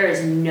there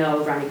is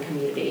no running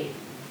community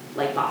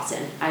like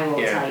Boston. I will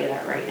tell you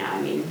that right now.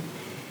 I mean,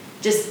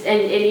 just and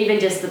even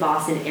just the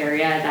Boston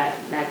area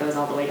that goes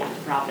all the way down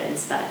to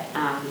Providence, but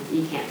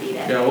you can't beat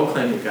it. yeah, we'll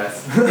claim you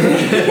guys.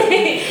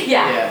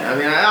 Yeah, I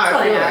mean,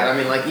 I feel that. I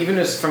mean, like even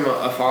just from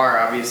afar,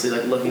 obviously,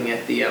 like looking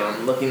at the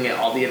looking at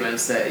all the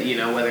events that, you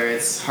know, whether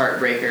it's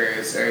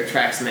Heartbreakers or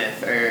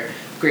Tracksmith or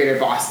Greater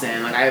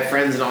Boston, like I have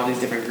friends in all these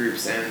different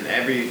groups, and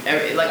every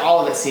like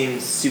all of it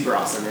seems super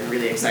awesome and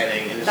really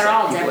exciting, and just, They're like,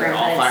 all people different,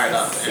 are all but fired it's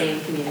up. the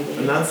same community.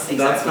 And that's been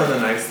the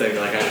nice thing.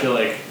 Like I feel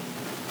like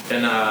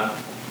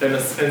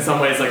in some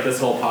ways, like this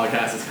whole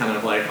podcast is kind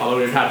of like, although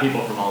we've had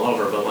people from all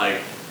over, but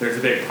like there's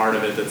a big part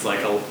of it that's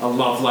like a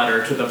love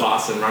letter to the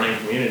Boston running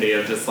community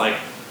of just like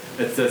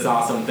it's this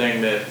awesome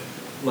thing that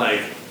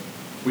like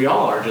we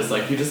all are just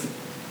like you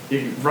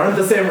run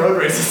the same road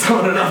race as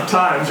someone enough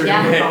times, you're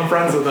gonna become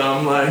friends with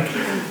them. Like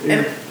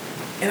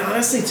and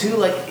honestly too,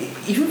 like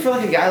even for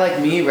like a guy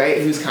like me, right,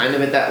 who's kind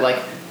of at that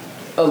like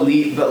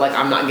elite but like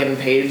I'm not getting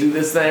paid to do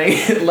this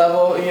thing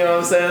level, you know what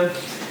I'm saying?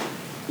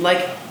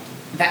 Like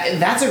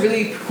that's a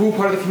really cool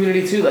part of the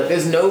community too. Like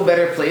there's no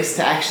better place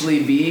to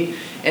actually be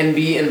and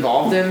be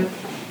involved in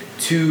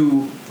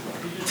to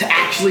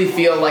actually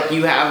feel like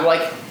you have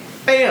like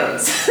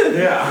fans.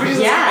 yeah. Which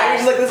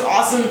is like this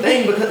awesome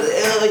thing,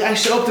 because like I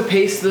show up to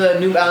pace the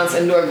New Balance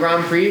Indoor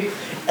Grand Prix,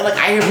 and like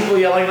I hear people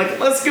yelling like,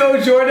 "Let's go,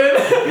 Jordan!"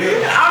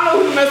 I don't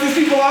know who the mess these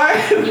people are.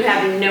 You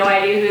have no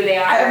idea who they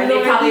are. I have no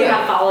they probably idea.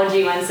 have followed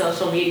you on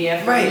social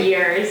media for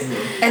years.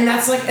 And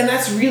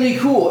that's really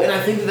cool, and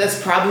I think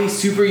that's probably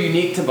super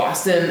unique to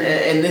Boston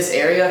and this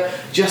area,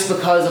 just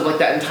because of like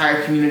that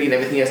entire community and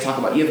everything you guys talk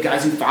about. You have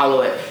guys who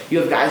follow it. You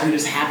have guys who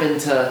just happen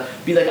to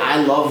be like,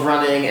 I love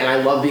running and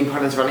I love being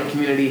part of this running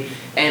community.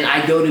 And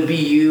I go to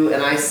BU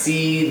and I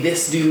see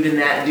this dude and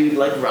that dude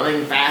like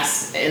running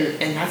fast,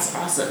 and that's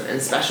awesome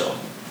and special.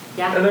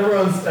 Yeah. And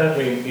everyone's, I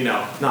mean, you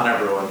know, not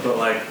everyone, but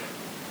like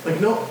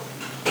no,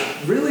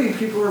 really,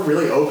 people are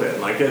really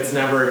open. Like it's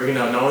never, you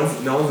know, no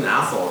one's an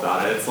asshole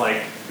about it. It's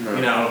like,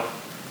 you know,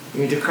 you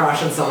need to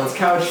crash on someone's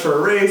couch for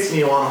a race and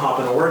you want to hop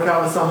in a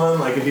workout with someone,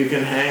 like if you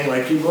can hang,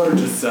 like people are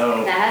just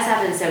so... That has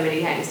happened so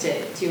many times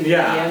to me.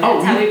 Yeah.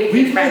 That's how we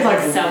became friends like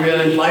with so really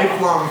many people.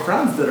 lifelong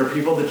friends that are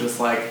people that just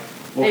like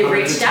will They come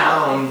reached into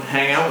town,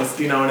 hang out with,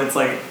 and it's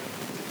like,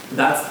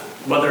 that's,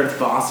 whether it's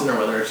Boston or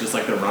whether it's just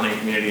like the running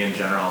community in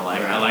general,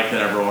 like I like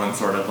that everyone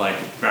sort of like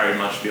very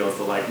much feels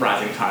the like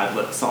rising tide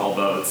lifts all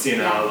boats,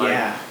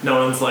 like no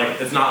one's like,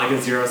 it's not like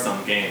a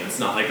zero-sum game, it's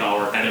not like all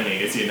we're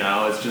enemies,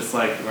 it's just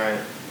like,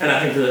 and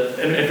I think that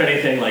if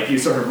anything, like you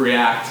sort of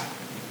react,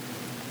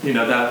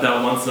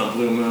 that once in a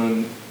blue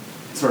moon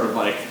sort of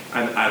like,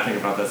 I think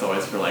about this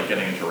always for like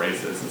getting into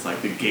races, it's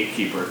like the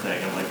gatekeeper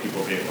thing of like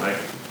people being like,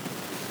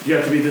 you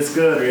have to be this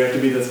good or you have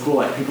to be this cool,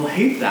 like people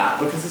hate that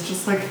because it's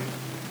just like,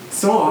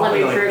 so often,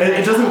 like,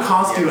 it doesn't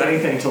cost you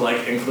anything to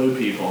like include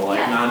people, like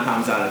 9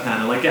 times out of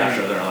 10, and like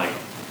sure there are like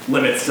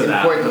limits to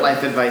that. Important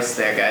life advice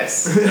there,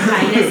 guys.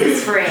 Kindness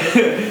is free.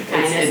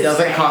 It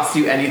doesn't cost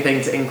you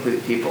anything to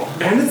include people.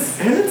 And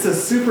it's a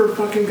super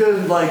fucking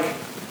good like,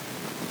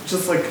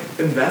 just like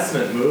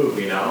investment move,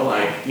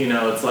 like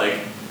it's like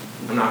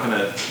I'm not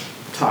gonna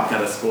talk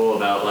out of school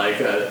about like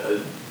a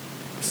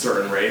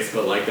certain race,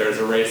 but like there's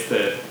a race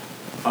that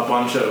a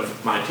bunch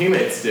of my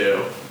teammates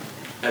do,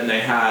 and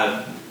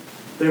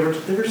they were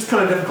just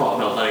kind of difficult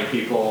about letting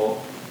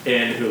people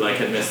in who like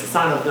had missed the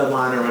sign-up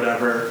deadline or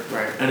whatever.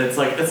 Right. And it's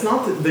like, it's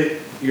not that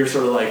you're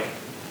sort of like,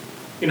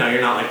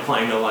 you're not like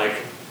playing the like,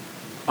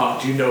 oh,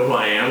 do you know who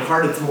I am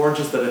card? It's more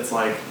just that it's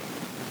like,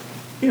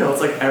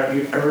 it's like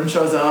everyone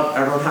shows up,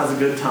 everyone has a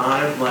good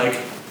time. Like,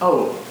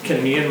 oh,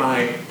 can me and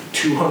my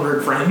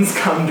 200 friends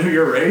come to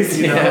your race?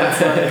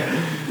 It's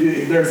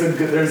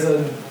like, there's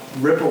a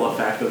ripple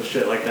effect of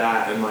shit like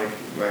that, and like,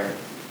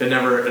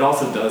 it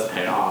also does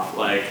pay off.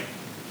 Like,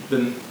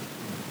 then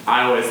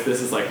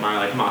this is like my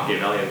like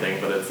Machiavellian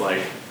thing, but it's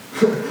like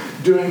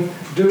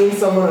doing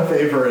someone a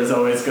favor is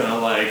always gonna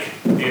like,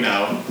 in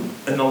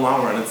the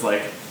long run, it's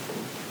like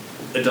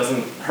it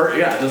doesn't hurt.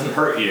 Yeah, it doesn't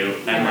hurt you,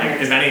 and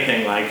like if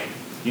anything, like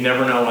you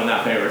never know when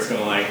that favor is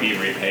gonna like be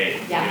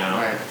repaid.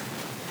 Right.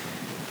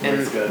 And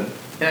it's good.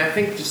 And I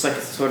think just like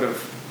sort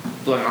of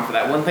blowing off of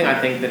that, one thing I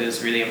think that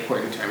is really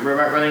important to remember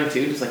about running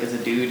too, just like as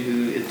a dude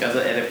who does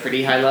it at a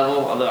pretty high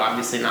level, although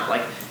obviously not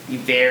like the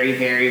very,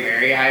 very,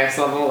 very highest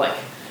level, like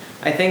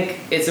I think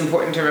it's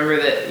important to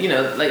remember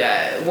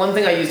that, one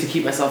thing I use to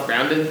keep myself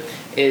grounded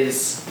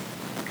is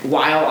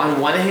while on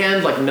one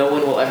hand, like no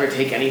one will ever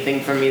take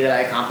anything from me that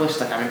I accomplished,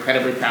 like I'm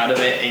incredibly proud of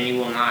it, and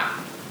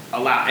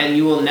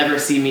you will never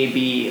see me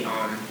be,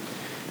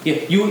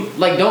 you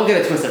like don't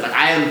get it twisted, like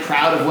I am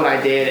proud of what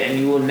I did and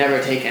you will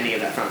never take any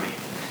of that from me.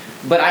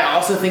 But I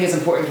also think it's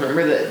important to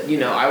remember that,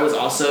 I was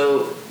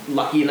also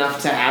lucky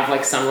enough to have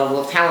like some level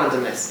of talent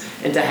in this,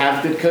 and to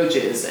have good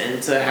coaches,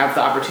 and to have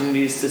the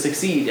opportunities to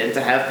succeed, and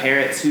to have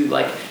parents who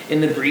like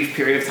in the brief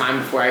period of time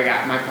before I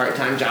got my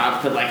part-time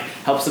job could like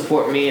help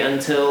support me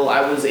until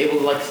I was able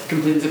to like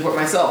completely support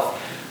myself.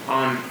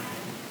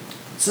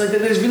 So like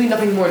there's really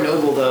nothing more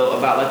noble though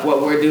about like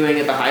what we're doing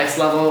at the highest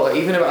level, or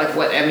even about like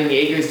what Evan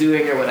Yeager's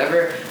doing or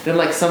whatever, than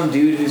like some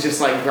dude who's just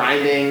like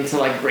grinding to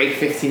like break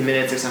 15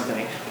 minutes or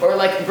something, or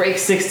like break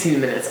 16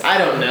 minutes. I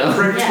don't know.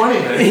 Break 20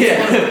 minutes.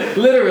 Yeah,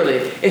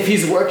 literally. If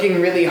he's working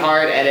really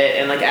hard at it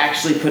and like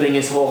actually putting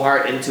his whole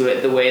heart into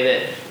it, the way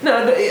that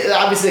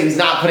obviously he's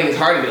not putting his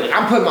heart into it. Like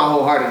I'm putting my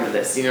whole heart into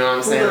this. You know what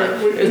I'm saying?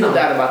 Like, there's no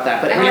doubt about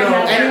that. But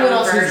anyone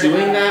else who's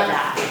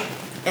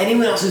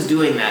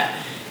doing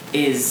that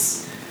is.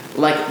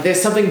 Like, there's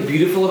something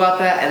beautiful about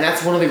that, and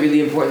that's one of the really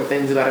important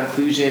things about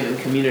inclusion and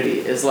community,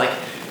 is like,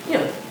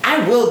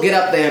 I will get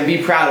up there and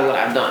be proud of what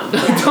I've done.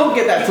 Don't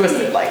get that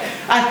twisted. Like,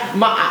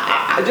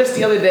 I just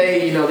the other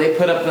day, they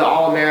put up the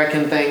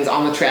All-American things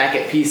on the track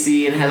at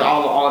PC and has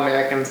all the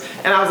All-Americans,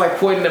 and I was like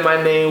pointing at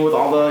my name with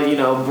all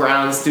the,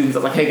 brown students.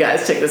 I'm like, hey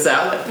guys, check this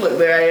out. Like, look,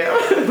 there I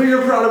am. But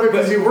you're proud of it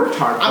because you worked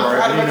hard for it. I'm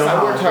proud of it because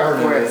I worked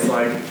hard for it. It's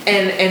like...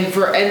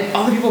 And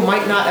other people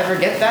might not ever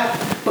get that,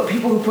 but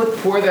people who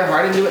pour their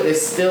heart into it,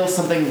 there's still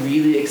something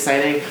really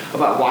exciting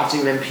about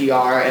watching them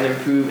PR and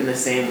improve in the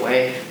same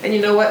way. And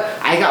you know what?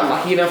 I got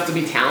lucky enough to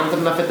be talented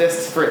enough at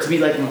this for it to be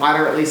like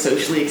moderately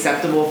socially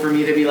acceptable for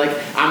me to be like,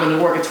 I'm going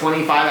to work a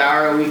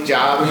 25-hour-a-week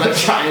job and like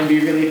try and be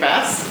really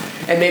fast.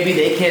 And maybe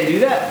they can't do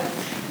that,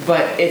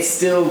 but it's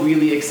still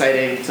really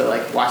exciting to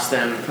like watch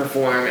them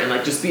perform and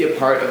like just be a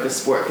part of the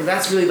sport, because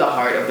that's really the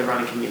heart of the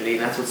running community,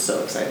 and that's what's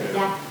so exciting.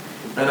 Yeah.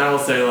 And I will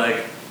say,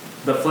 like,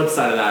 the flip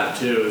side of that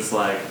too is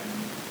like,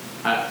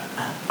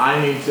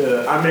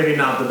 I'm maybe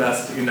not the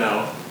best,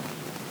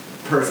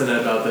 person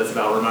about this,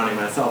 about reminding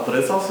myself, but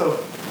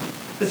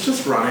it's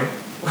just running.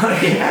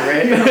 Like, yeah,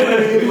 right. You know what I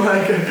mean?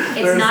 Like,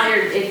 it's not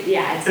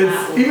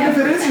even if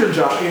it is your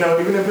job,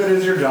 even if it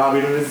is your job,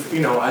 even if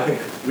it's, I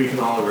think we can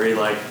all agree,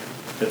 like,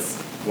 it's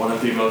one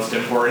of the most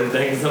important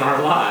things in our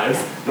lives,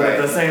 but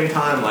at the same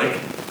time, like,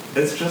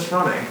 it's just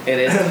running. It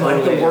is. And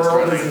totally like, the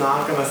world is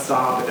not going to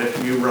stop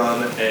if you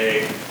run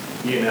a,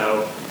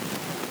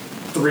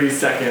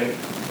 3-second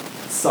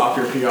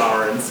soccer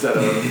PR instead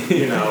of,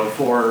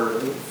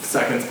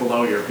 seconds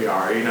below your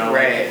PR, you know?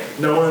 Right. Like,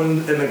 no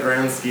one in the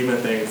grand scheme of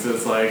things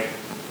is like,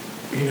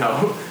 you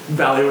know,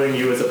 valuing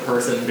you as a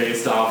person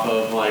based off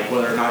of like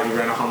whether or not you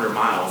ran 100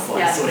 miles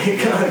last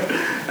week.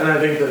 And I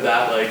think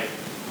that like,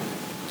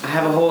 I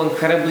have a whole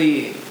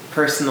incredibly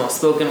personal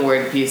spoken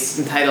word piece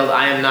entitled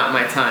 "I Am Not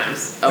My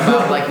Times"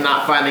 about like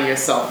not finding your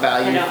self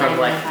value from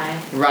like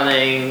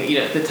running, you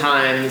know, the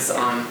times.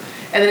 And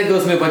then it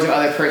goes into a bunch of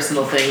other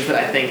personal things that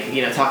I think,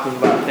 you know, talking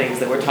about things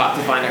that we're taught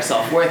to find our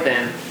self worth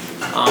in.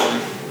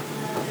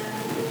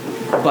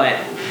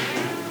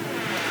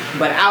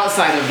 But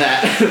outside of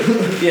that,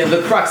 yeah,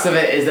 the crux of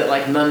it is that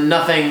like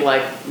nothing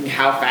like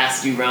how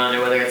fast you run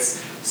or whether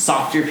it's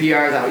softer PR.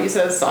 Is that what you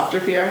said? Softer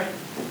PR?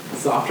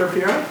 softer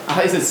PR? I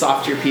thought you said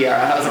softer PR.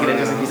 I thought it was like an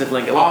interesting piece of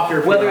lingo. Off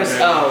your PR. Whether it's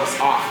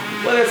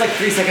off. Whether it's like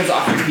 3 seconds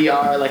off your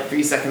PR, like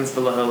 3 seconds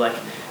below, like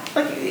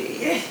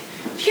you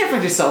can't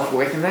find your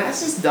self-worth in that.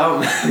 It's just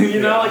dumb.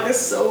 You know, like there's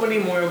so many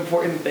more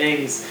important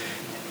things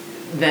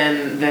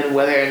than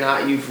whether or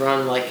not you've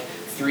run like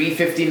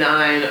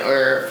 3:59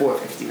 or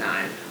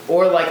 4:59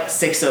 or like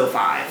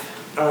 6:05.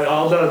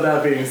 Although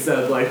that being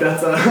said, like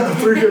that's a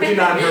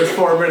 3:59 versus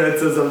 4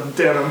 minutes is a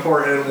damn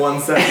important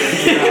 1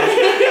 second. You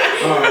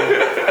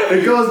know?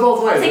 It goes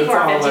both ways. I'll take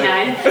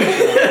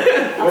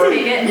 4:59. I'll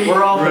take it.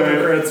 We're all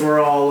hypocrites. We're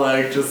all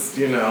like just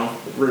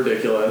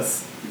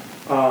ridiculous.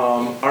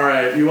 All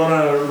right, you want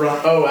to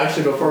run? Oh,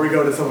 actually, before we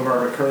go to some of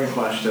our recurring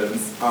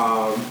questions,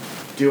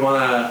 do you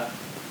want to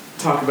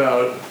talk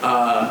about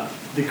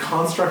the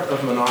construct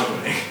of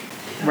monogamy?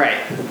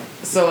 Right.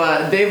 So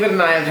David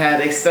and I have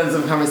had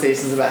extensive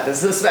conversations about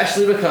this,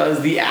 especially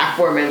because the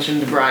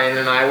aforementioned Brian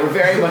and I were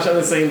very much on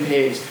the same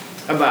page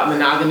about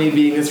monogamy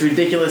being this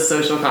ridiculous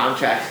social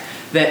contract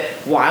that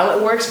while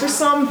it works for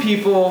some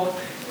people,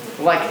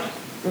 like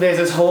there's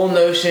this whole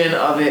notion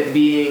of it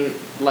being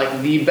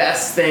like the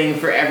best thing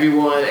for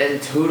everyone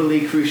and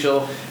totally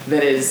crucial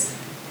that is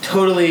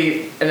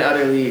totally and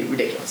utterly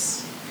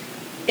ridiculous.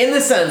 In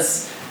the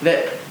sense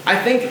that I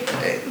think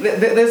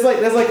there's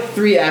like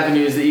 3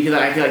 avenues that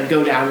I can like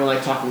go down when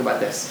like talking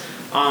about this.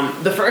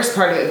 The first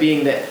part of it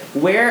being that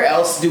where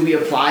else do we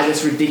apply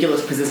this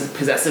ridiculous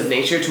possessive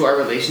nature to our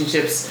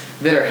relationships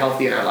that are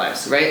healthy in our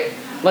lives, right?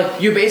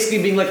 Like you're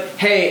basically being like,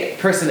 hey,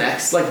 person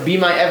X, like be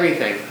my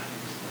everything.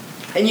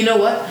 And you know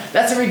what?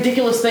 That's a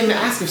ridiculous thing to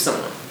ask of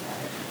someone.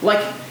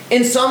 Like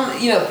in some,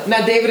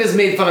 now David has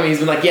made fun of me. He's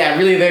been like, yeah,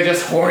 really, they're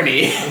just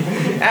horny.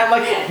 And I'm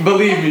like,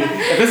 believe me,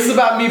 if this is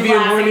about me being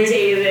horny,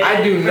 David.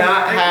 I do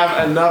not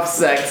have enough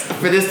sex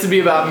for this to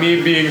be about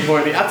me being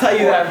horny. I'll tell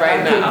you that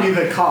right now. That could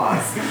be the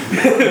cause.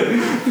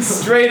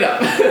 Straight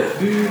up.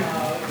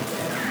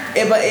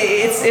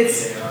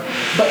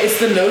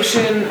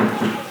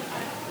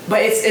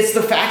 It's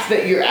the fact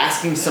that you're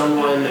asking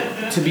someone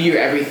to be your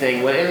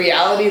everything, when in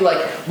reality,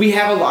 like, we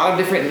have a lot of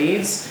different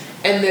needs,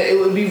 and it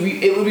would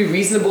be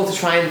reasonable to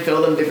try and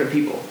fill them with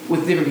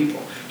different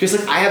people. Just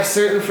like I have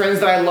certain friends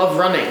that I love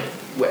running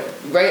with,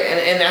 right?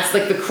 And that's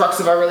like the crux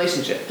of our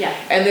relationship. Yeah.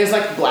 And there's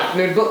like Black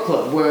Nerd Book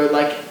Club, where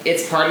like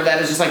it's part of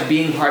that is just like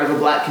being part of a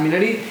black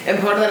community, and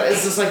part of that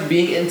is just like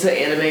being into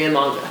anime and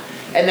manga,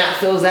 and that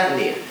fills that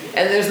need.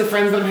 And there's the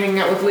friends that I'm hanging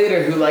out with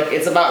later who, like,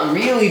 it's about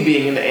really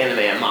being into anime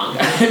and manga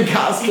and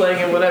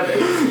cosplaying and whatever. I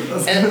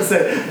was going to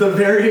say, the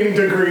varying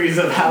degrees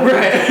of how...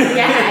 Right.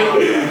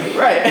 Yeah.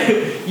 Right.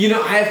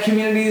 I have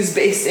communities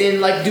based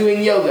in, like,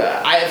 doing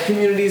yoga. I have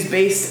communities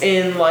based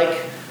in, like,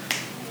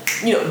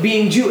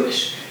 being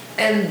Jewish.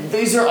 And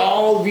these are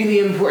all really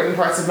important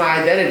parts of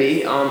my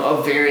identity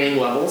of varying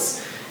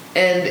levels.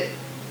 And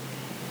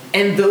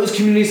those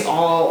communities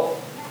all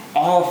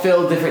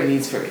fill different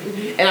needs for me.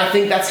 And I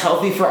think that's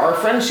healthy for our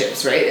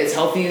friendships, right? It's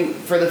healthy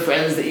for the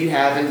friends that you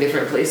have in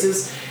different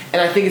places.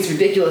 And I think it's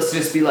ridiculous to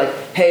just be like,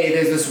 hey,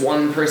 there's this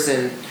one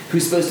person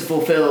who's supposed to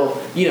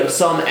fulfill,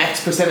 some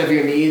X% of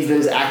your needs that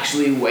is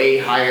actually way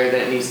higher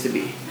than it needs to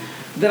be.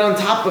 Then on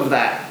top of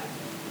that,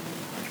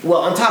 you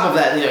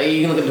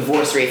can look at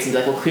divorce rates and be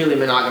like, well, clearly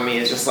monogamy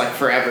is just like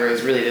forever,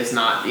 is really just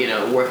not,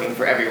 working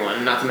for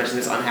everyone. Not to mention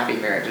there's unhappy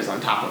marriages on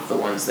top of the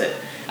ones that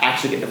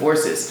actually get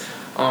divorces.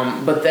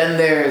 But then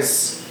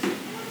there's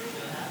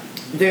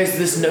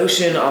this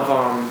notion of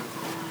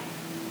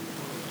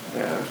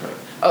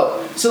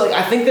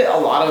I think that a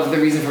lot of the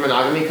reason for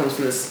monogamy comes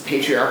from this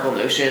patriarchal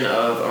notion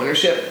of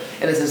ownership,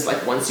 in the sense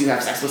like once you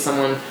have sex with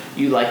someone,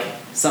 you like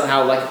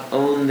somehow like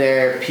own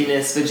their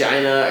penis,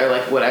 vagina, or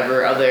like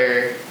whatever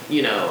other I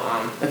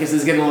guess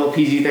it's getting a little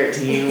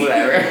PG-13,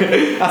 whatever.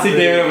 I see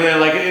David over there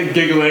like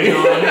giggling.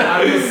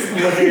 I'm just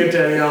looking at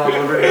Danielle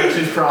over here.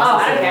 She's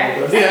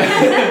processing all this.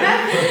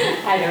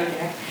 Yeah. I don't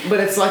care.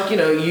 But it's like,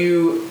 and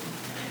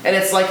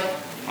it's like,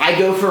 I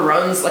go for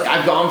runs, like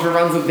I've gone for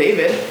runs with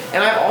David,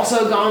 and I've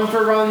also gone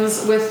for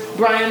runs with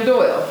Brian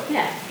Doyle.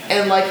 Yeah.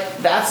 And like,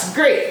 that's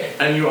great.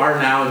 And you are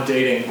now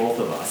dating both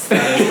of us.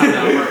 That is how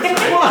that works, right?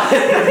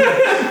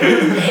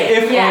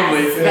 If Yes.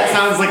 only. That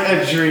sounds like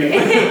a dream.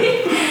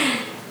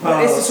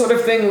 But it's the sort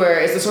of thing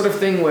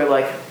where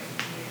like,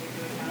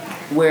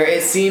 where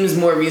it seems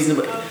more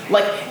reasonable.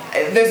 Like,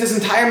 there's this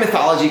entire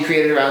mythology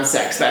created around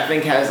sex that I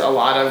think has a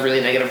lot of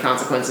really negative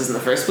consequences in the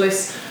first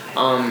place.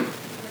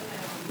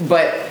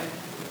 But,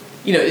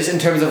 you know, just in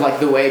terms of like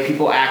the way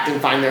people act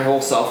and find their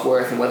whole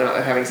self-worth and whether or not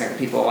they're having sex with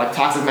people, like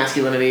toxic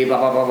masculinity, blah,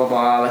 blah, blah, blah,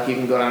 blah, like you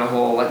can go down a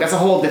whole, like that's a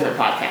whole different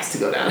podcast to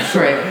go down,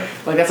 right?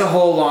 Like that's a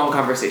whole long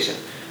conversation.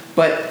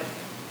 But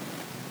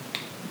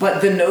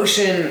the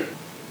notion,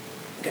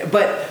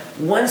 but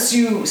once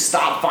you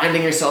stop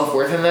finding your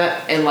self-worth in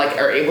that and like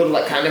are able to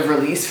like kind of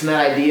release from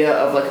that idea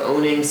of like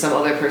owning some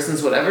other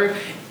person's whatever,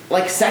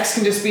 like sex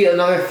can just be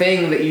another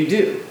thing that you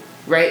do,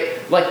 right?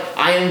 Like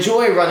I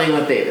enjoy running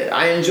with David.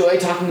 I enjoy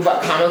talking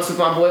about comics with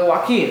my boy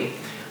Joaquin.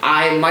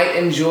 I might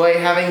enjoy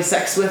having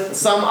sex with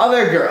some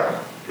other girl,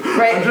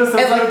 right? I'm just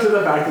And, sensitive like, to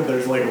the fact that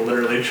there's like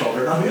literally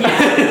children on the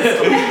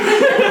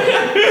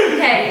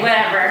Okay,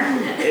 whatever.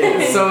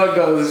 so it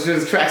goes.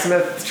 It's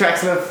just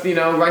Tracksmith, you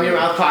know, Run Your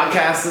Mouth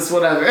podcast, it's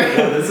whatever.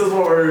 Yeah, this is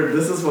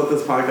what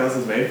this podcast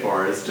is made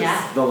for. Is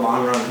just the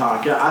long run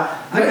talk.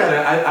 Yeah, I get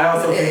it. I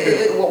also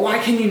think that Why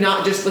can you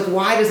not just like?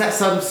 Why does that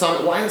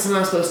why is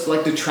something supposed to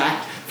like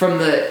detract from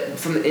the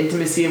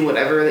intimacy and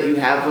whatever that you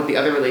have with the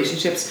other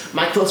relationships?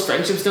 My close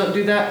friendships don't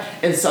do that,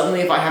 and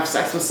suddenly if I have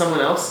sex with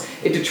someone else,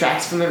 it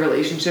detracts from the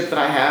relationship that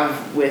I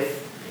have with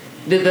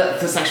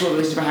the sexual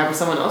relationship I have with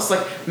someone else.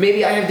 Like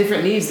maybe I have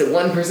different needs that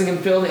one person can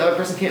fill and the other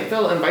person can't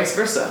fill, and vice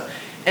versa.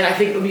 And I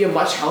think it would be a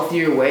much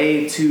healthier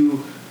way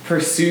to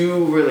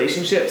pursue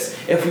relationships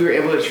if we were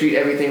able to treat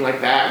everything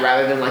like that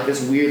rather than like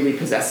this weirdly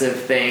possessive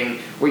thing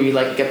where you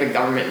like get the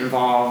government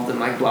involved and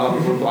like blah blah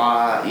blah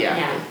blah.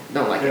 Yeah.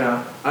 Don't like it.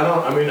 Yeah, I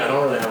don't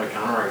really have a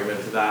counter argument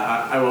to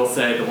that. I will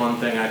say the one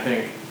thing I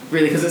think.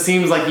 Really, because it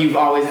seems like you've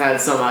always had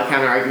some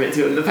counter argument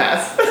to it in the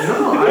past.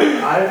 No,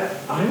 I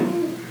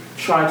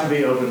try to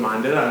be open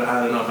minded.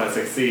 I don't know if I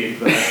succeed,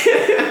 but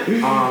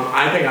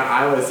I think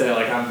I always say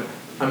like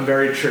I'm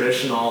very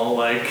traditional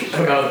like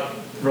about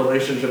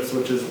relationships,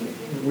 which is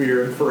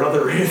weird for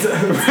other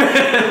reasons.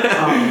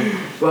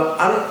 But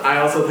I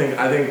also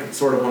think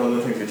sort of one of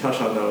the things you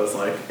touched on though is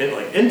like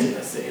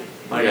intimacy.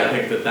 Like I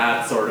think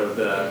that's sort of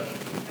the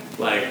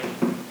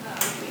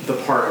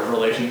part of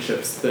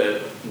relationships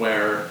that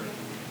where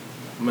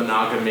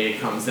monogamy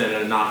comes in,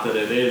 and not that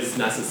it is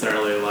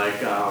necessarily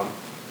like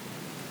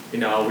you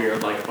know,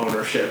 weird like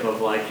ownership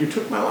of like you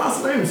took my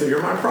last name so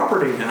you're my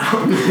property now.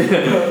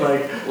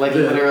 But, like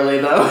literally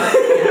though.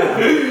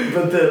 Yeah,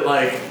 but that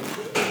like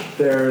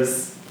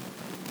there's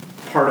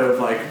part of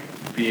like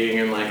being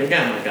in like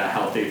again like a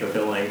healthy,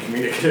 fulfilling,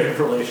 communicative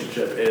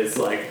relationship is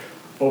like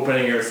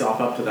opening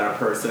yourself up to that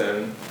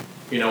person,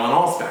 you know, on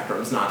all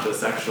spectrums, not just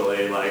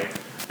sexually, like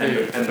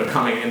and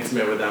becoming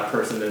intimate with that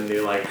person in the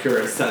like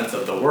purest sense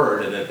of the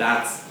word, and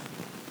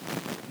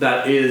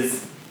that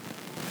is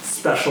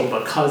special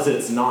because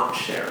it's not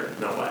shared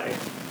in a way.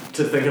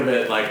 To think of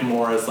it like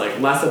more as like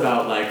less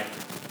about like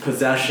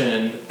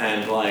possession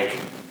and like,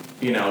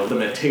 you know,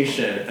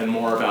 limitation, and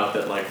more about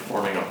that like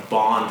forming a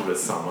bond with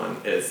someone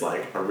is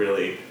like a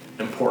really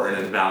important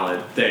and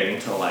valid thing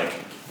to like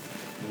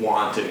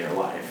want in your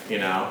life, you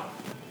know?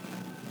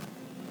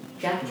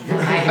 Yeah, I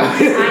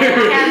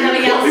have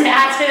nothing else to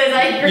add to this. I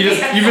agree.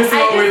 You missed the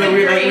one where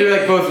we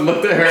like both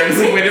looked at her and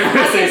just waited for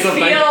her to say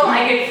something.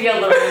 I could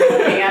feel Lorraine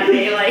looking at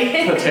me like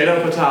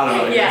Potato.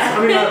 Yeah.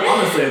 I mean,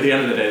 honestly, at the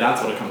end of the day,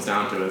 that's what it comes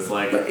down to. Is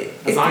like,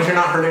 as long as you're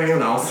not hurting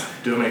anyone else,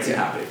 do what makes you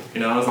happy. You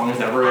know, as long as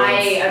everyone's...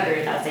 I agree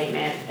with that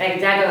statement. Like,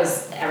 that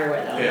goes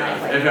everywhere though. Yeah.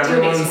 Like, if do what makes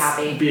everyone's you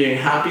happy. being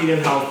happy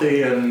and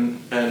healthy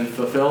and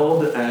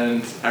fulfilled,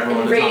 and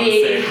everyone is on the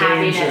Radiating same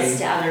page happiness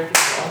to and other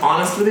people.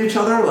 honest with each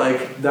other,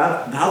 like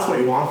that's what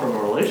you want from a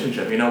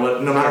relationship. You know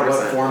what? No matter what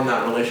 100%. form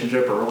that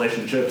relationship or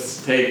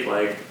relationships take,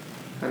 like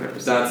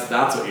 100%.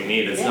 that's what you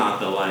need. It's not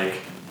the like,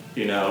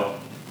 you know,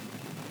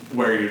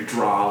 where you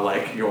draw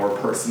like your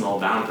personal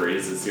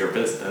boundaries is your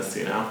business.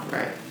 You know.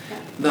 Right.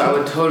 Though I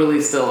would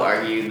totally still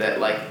argue that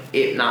like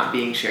it not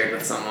being shared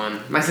with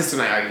someone. My sister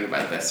and I argue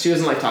about this. She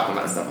doesn't like talking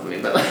about stuff with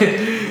me,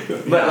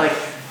 but like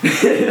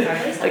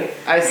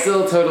I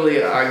still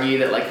totally argue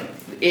that like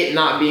it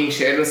not being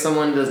shared with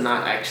someone does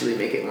not actually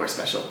make it more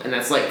special, and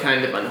that's like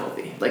kind of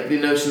unhealthy. Like the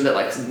notion that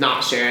like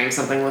not sharing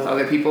something with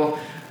other people.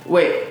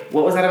 Wait,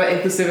 what was that about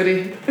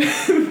inclusivity?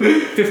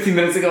 15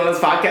 minutes ago on this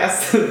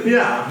podcast.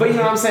 Yeah. But you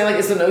know what I'm saying? Like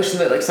it's the notion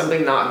that like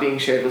something not being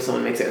shared with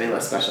someone makes it any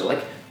less special.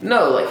 Like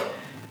no, like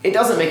it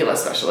doesn't make it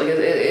less special. Like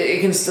it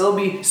can still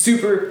be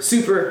super,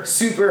 super,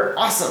 super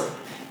awesome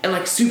and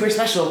like super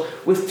special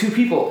with two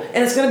people,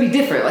 and it's gonna be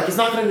different. Like it's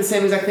not gonna be the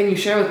same exact thing you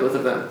share with both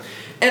of them.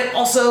 And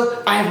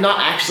also, I have not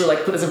actually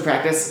like put this in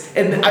practice,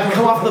 and I've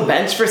come off the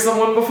bench for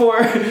someone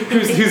before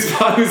who's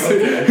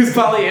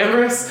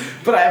polyamorous,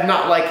 but I have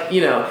not like,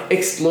 you know,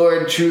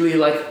 explored truly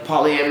like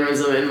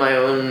polyamorism in my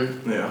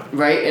own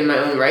right, and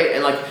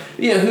like,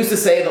 you know, who's to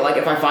say that like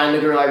if I find a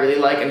girl I really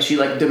like and she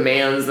like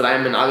demands that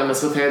I'm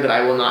monogamous with her, that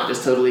I will not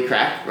just totally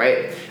crack,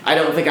 right? I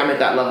don't think I'm at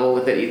that level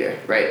with it either,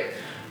 right?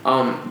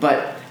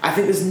 But I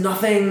think there's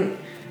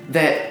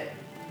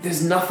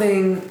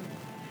nothing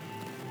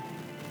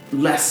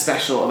less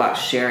special about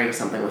sharing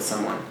something with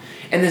someone.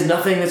 and there's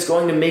nothing that's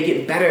going to make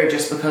it better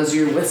just because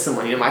you're with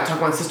someone. You know, I talk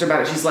to my sister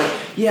about it. She's like,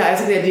 yeah,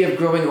 it's like the idea of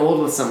growing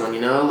old with someone,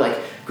 you know, like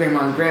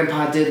grandma and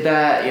grandpa did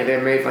that. You know, they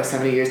were married for like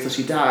 70 years till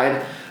she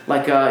died.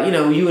 Like, you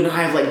know, you and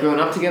I have like grown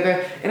up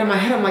together. And in my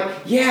head, I'm like,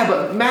 yeah,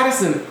 but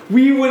Madison,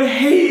 we would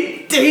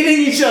hate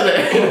dating each other.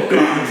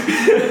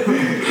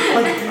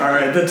 All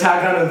right, the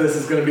tagline of this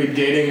is going to be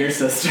dating your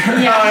sister.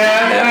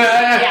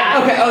 Yeah.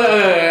 Yeah. Okay.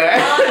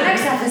 Well,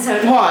 next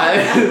episode.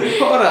 Pause.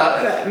 Hold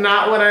up.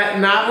 Not what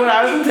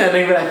I was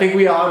intending, but I think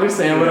we all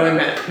understand what I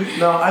meant.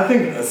 No, I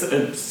think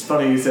it's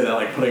funny you say that.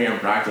 Like putting it in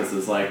practice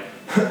is like,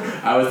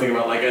 I always think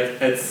about like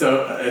it's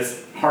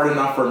hard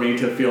enough for me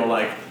to feel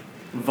like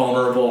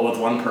vulnerable with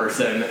one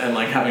person and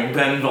like having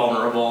been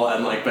vulnerable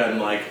and like been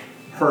like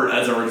hurt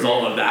as a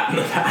result of that in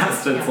the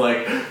past. It's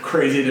like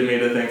crazy to me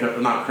to think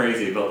of, not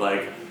crazy, but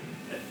like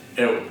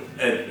it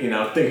you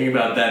know, thinking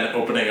about then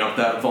opening up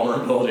that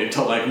vulnerability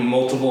to like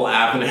multiple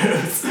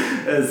avenues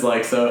is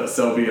like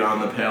so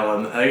beyond the pale.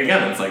 And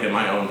again, it's like in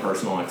my own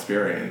personal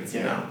experience,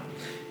 you know.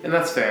 And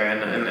that's fair,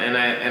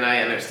 and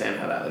I understand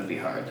how that would be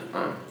hard.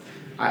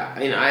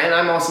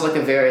 I'm also like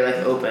a very like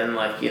open,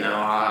 like, you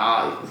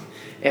know,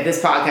 if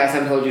this podcast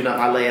hasn't told you enough,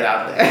 I lay it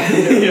out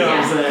there. You know what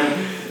I'm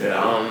saying?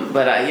 Yeah.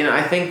 But you know,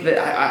 I think that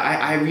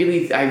I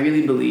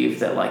really believe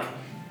that like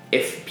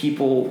if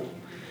people,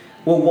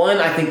 well, one,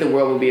 I think the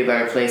world would be a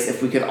better place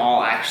if we could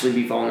all actually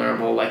be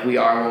vulnerable like we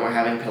are when we're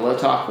having pillow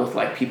talk with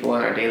like people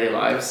in our daily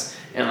lives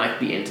and like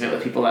be intimate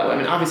with people that way. I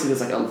mean, obviously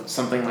there's like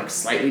something like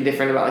slightly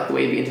different about like the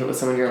way you be intimate with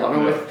someone you're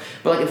loving with,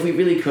 but like if we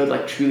really could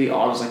like truly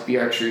all just like be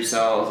our true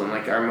selves and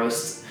like our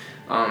most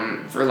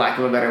for lack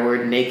of a better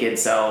word, naked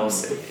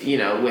selves, you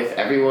know, with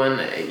everyone,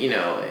 you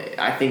know,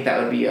 I think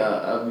that would be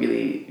a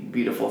really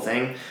beautiful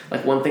thing.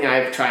 Like one thing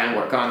I try and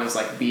work on is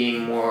like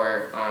being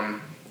more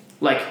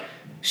like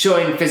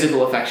showing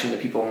physical affection to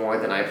people more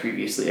than I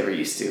previously ever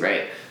used to,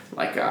 right?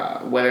 Like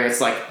whether it's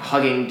like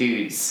hugging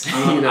dudes,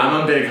 you know,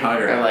 I'm a big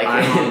hugger. Or like,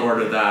 I'm on board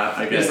with that.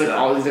 I guess there's like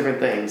all these different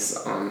things.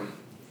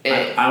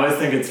 I always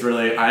think it's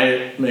really,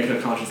 I make a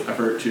conscious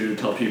effort to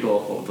tell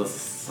people, well, this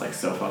is like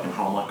so fucking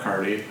Hallmark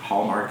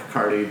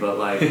Cardi, but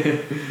like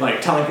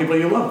like telling people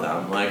you love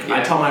them. Like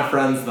I tell my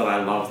friends that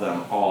I love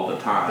them all the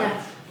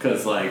time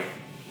because like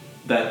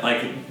that,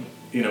 like,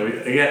 you know,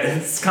 again,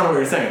 it's kind of what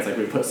you're saying. It's like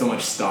we put so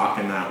much stock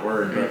in that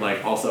word, but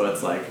like also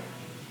it's like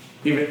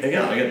even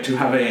again, I get to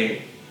have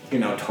a, you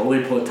know,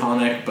 totally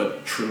platonic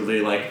but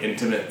truly like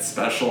intimate,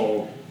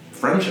 special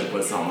friendship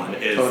with someone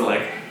is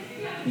like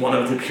one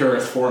of the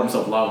purest forms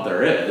of love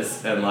there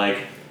is, and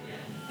like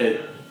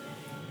it,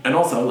 and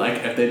also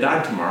like if they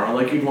died tomorrow,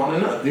 like you'd want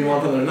to know, you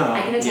want them to know.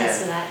 I can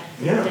attest to that.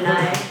 Yeah.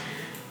 Deny.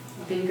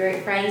 Being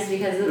great friends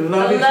because of the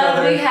Love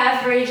love we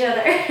have for each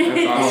other. That's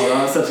awesome. Oh,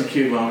 that was such a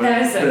cute moment.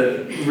 That was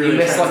so that really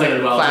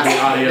translated well to the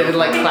audio. They did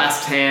like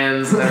clasped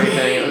hands and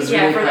everything. It was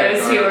really for quite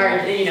those who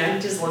adorable. are, you know,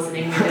 just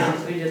listening,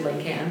 we did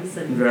link hands.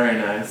 And Very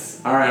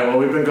nice. All right, well,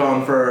 we've been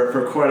going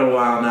for quite a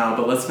while now,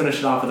 but let's finish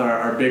it off with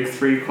our big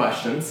 3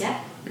 questions. Yeah.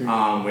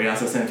 We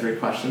also send 3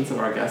 questions of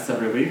our guests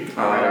every week.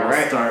 All right.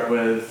 We'll start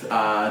with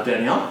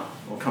Danielle.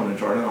 We'll come to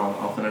Jordan.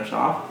 I'll finish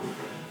off.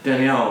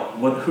 Danielle,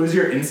 who's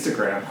your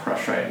Instagram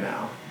crush right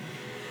now?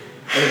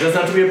 And it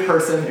doesn't have to be a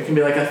person. It can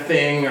be like a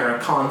thing or a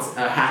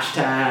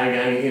hashtag,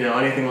 and you know,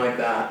 anything like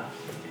that.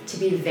 To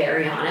be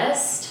very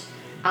honest,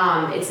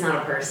 it's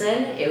not a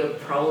person. It would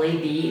probably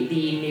be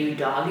the new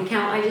dog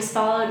account I just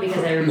followed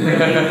because I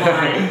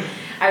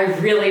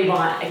really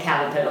want a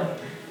Cavapoo.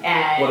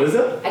 And What is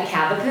it? A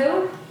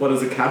Cavapoo. What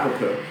is a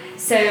Cavapoo?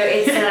 So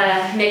it's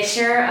a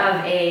mixture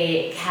of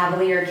a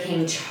Cavalier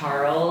King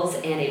Charles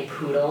and a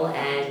poodle,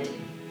 and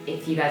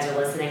if you guys are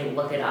listening,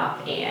 look it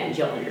up and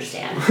you'll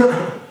understand.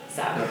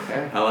 So.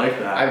 Okay. I like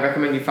that. I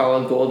recommend you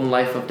follow Golden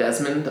Life of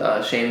Desmond,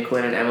 Shane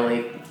Quinn and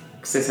Emily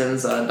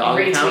Sisson's dog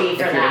Retweet account.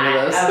 for if you're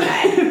into those.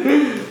 that.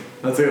 Okay.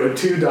 That's it, with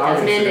 2 dog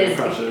Desmond Instagram is the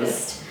crushes.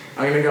 cutest.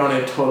 I'm gonna go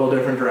in a total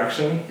different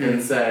direction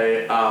and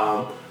say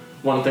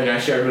one thing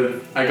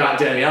I got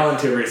Danielle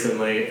into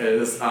recently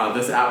is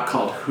this app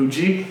called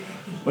Huji,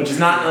 which is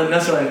not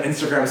necessarily an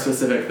Instagram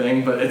specific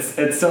thing, but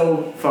it's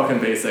so fucking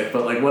basic.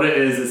 But like what it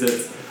is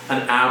it's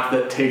an app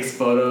that takes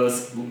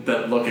photos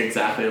that look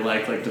exactly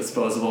like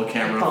disposable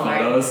camera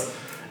photos,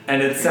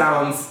 and it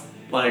sounds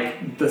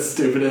like the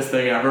stupidest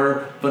thing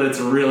ever, but it's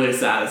really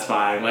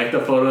satisfying. Like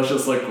the photos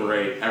just look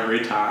great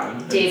every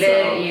time.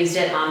 David used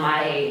it on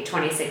my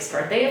 26th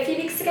birthday a few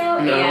weeks ago,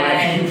 No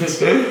and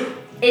way.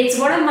 it's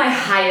one of my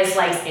highest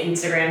likes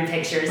Instagram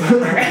pictures ever.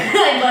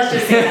 Like, let's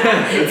just say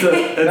that. It's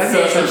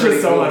pretty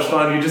just so cool. much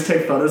fun. You just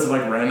take photos of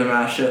like random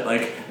ass shit,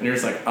 like, and you're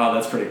just like, oh,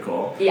 that's pretty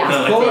cool. Yeah, And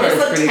then, cool. like, they just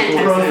That's look pretty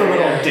 10 cool. times throw the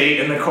better. little date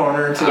in the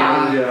corner too.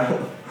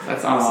 Yeah.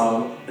 That's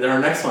awesome. Our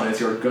next one is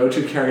your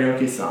go-to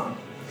karaoke song.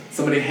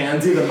 Somebody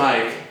hands you the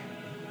mic.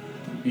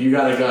 You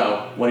gotta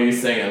go. What are you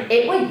singing?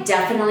 It would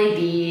definitely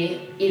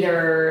be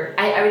either,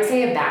 I would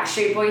say a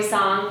Backstreet Boys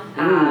song.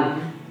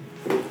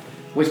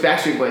 Which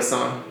Backstreet Boys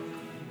song?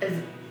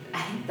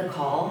 I think The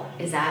Call,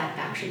 is that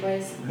Backstreet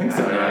Boys? I think I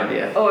so. have no Yeah.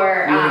 idea.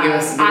 Or You wanna give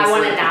us I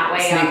Want a It That Way,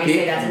 sneak obviously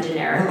peek? that's a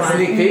generic one.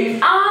 Sneak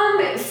peek?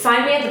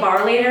 find me at the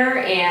bar later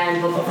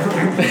and we'll go from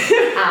there.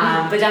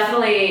 But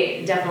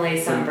definitely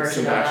some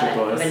version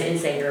of an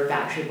Insane or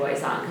Backstreet Boys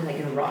song because I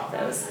can rock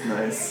those.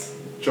 Nice.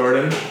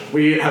 Jordan,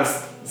 we have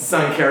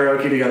sung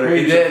karaoke together.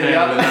 We did,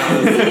 Japan, and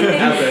that was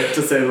epic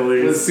to say the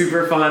least. It was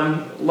super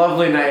fun.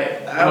 Lovely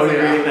night. That was a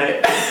great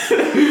night.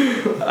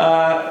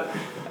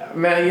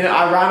 Man,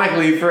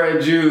 ironically for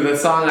a Jew, the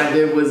song I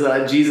did was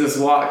Jesus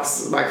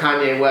Walks by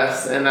Kanye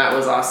West, and that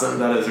was awesome.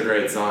 That is a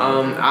great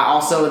song. I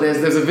also,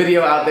 there's a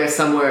video out there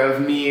somewhere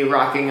of me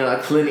rocking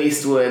Clint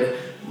Eastwood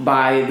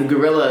by the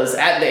Gorillaz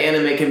at the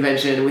anime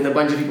convention with a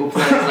bunch of people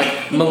playing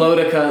like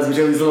melodicas, which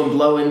are these little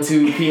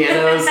blow-into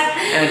pianos,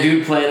 and a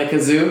dude playing a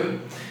kazoo.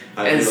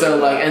 And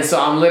so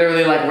I'm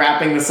literally like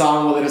rapping the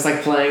song while they're just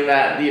like playing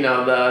that,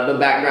 the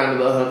background of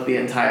the hook the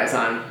entire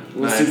time. It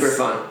was super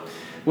fun.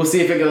 We'll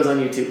see if it goes on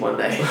YouTube one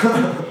day.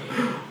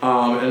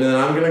 And then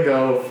I'm gonna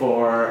go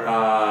for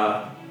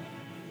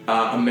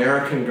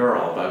American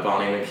Girl by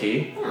Bonnie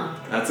McKee. Huh.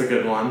 That's a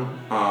good one.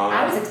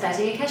 I was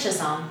expecting a Kesha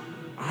song.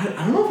 I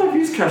don't know if I've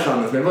used Kesha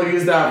on this. Maybe I'll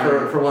use that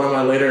for one of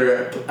my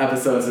later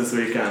episodes this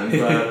weekend.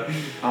 But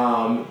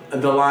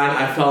the line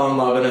 "I fell in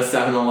love in a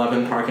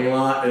 7-Eleven parking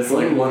lot" is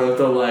like one of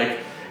the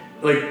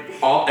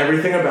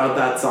everything about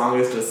that song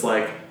is just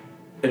like.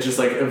 It just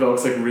like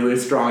evokes like really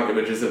strong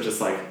images of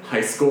just like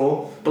high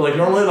school, but like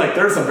normally like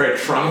there's some very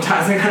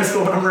traumatizing high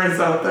school memories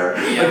out there.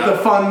 Yeah. Like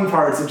the fun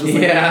parts of just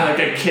like being like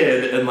a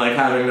kid and like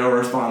having no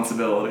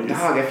responsibilities.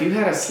 Dog, if you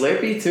had a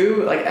Slurpee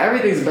too, like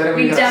everything's better when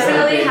We you have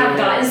definitely Slurpee. have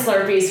gotten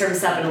Slurpees from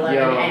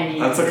 7-Eleven and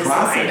used that's a this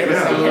classic, line yeah.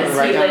 because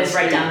Right he down lives the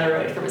right street. down the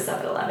road from a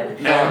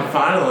 7-Eleven. And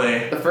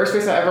finally, The first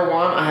race I ever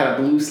won, I had a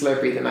blue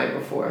Slurpee the night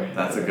before.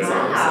 that's a good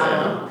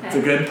Wow. one. Okay. It's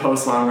a good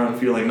post long run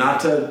feeling.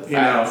 Not that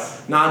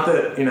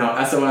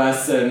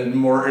SOS and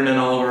Morton and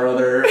all of our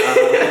other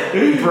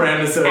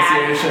brand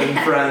association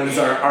friends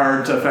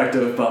aren't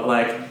effective, but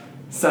like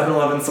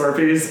 7-Eleven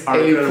Slurpees are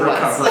good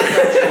recovery.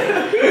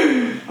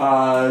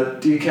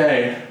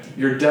 DK,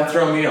 your death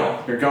row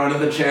meal. You're going to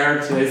the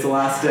chair. Today's the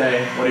last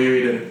day. What are you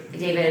eating?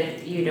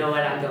 David, you know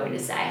what I'm going to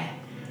say.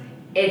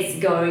 It's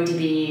going to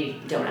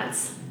be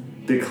donuts.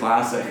 The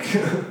classic.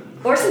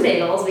 Or some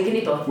bagels. We can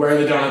eat both. Where are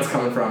the donuts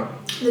coming from?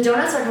 The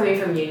donuts are coming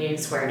from Union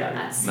Square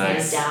Donuts. Nice.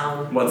 Hands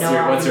down. What's no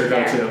your argument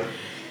go-to?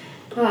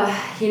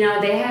 there.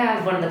 They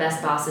have one of the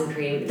best Boston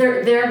cream.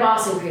 Their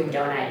Boston cream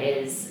donut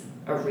is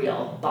a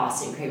real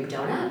Boston cream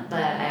donut,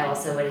 but I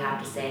also would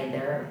have to say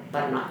their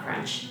butternut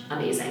crunch,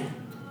 amazing.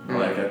 I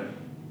like it.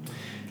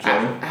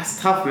 Jordan?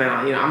 That's tough,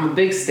 man. I'm a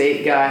big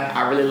steak guy.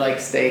 I really like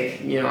steak.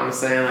 You know what I'm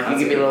saying? Like,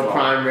 That's you give me a a good little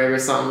call. prime rib or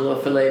something, a little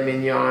filet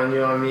mignon. You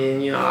know what I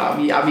mean?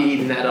 I'll be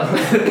eating that up.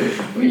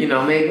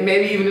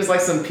 Maybe even just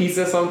like some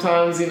pizza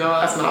sometimes.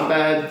 That's not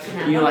bad.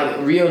 Yeah.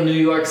 Like real New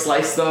York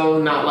slice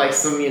though, not like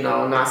some.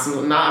 I'm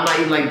not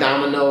eating like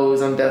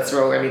Domino's on death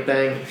row or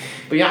anything.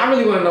 But I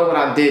really want to know what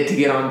I did to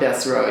get on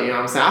death row. You know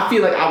what I'm saying? I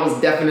feel like I was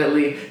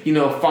definitely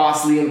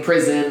falsely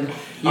imprisoned.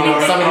 Some of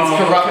these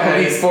corrupt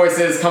police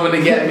forces coming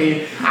to get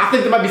me. I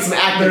think there might be some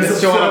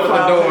activists showing up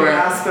at the door.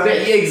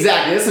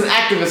 Exactly, there's some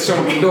activists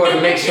showing up at the door to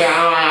make sure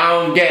I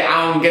don't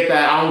get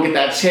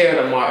that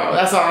chair tomorrow.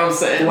 That's all I'm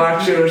saying.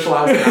 Black Jewish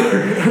lives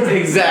matter.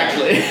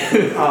 Exactly.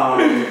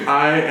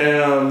 I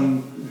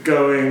am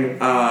going.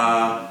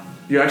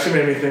 You actually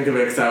made me think of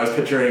it because I was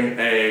picturing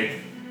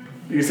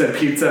you said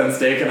pizza and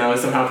steak, and I was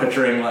somehow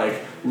picturing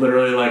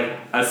literally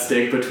a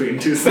steak between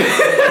two steaks.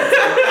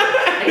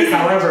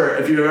 However,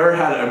 if you've ever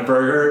had a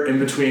burger in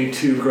between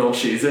two grilled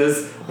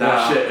cheeses,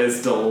 that shit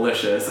is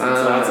delicious. And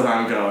so that's what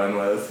I'm going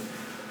with.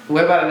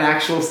 What about an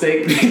actual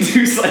steak between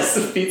two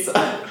slices of pizza?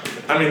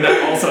 I mean,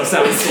 that also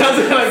sounds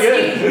Sounds kind of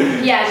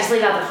good. Yeah, just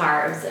leave out the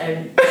carbs.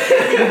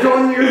 You're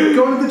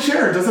going to the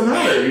chair. It doesn't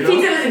matter.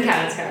 Pizza doesn't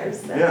count as carbs.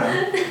 So.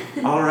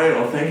 Yeah. All right.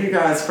 Well, thank you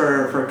guys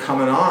for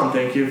coming on.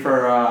 Thank you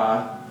for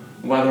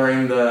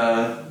weathering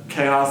the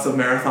chaos of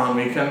Marathon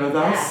Weekend with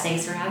us. Yeah,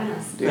 thanks for having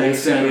us.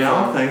 Thanks,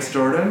 Danielle. Thanks,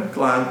 Jordan.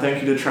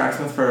 Thank you to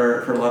Tracksmith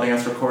for letting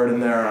us record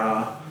in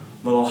their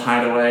little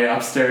hideaway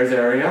upstairs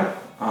area.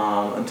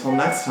 Until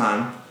next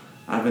time,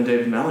 I've been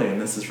David Melly,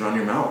 and this is Run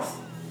Your Mouth.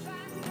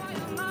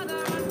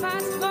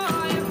 Fast forward.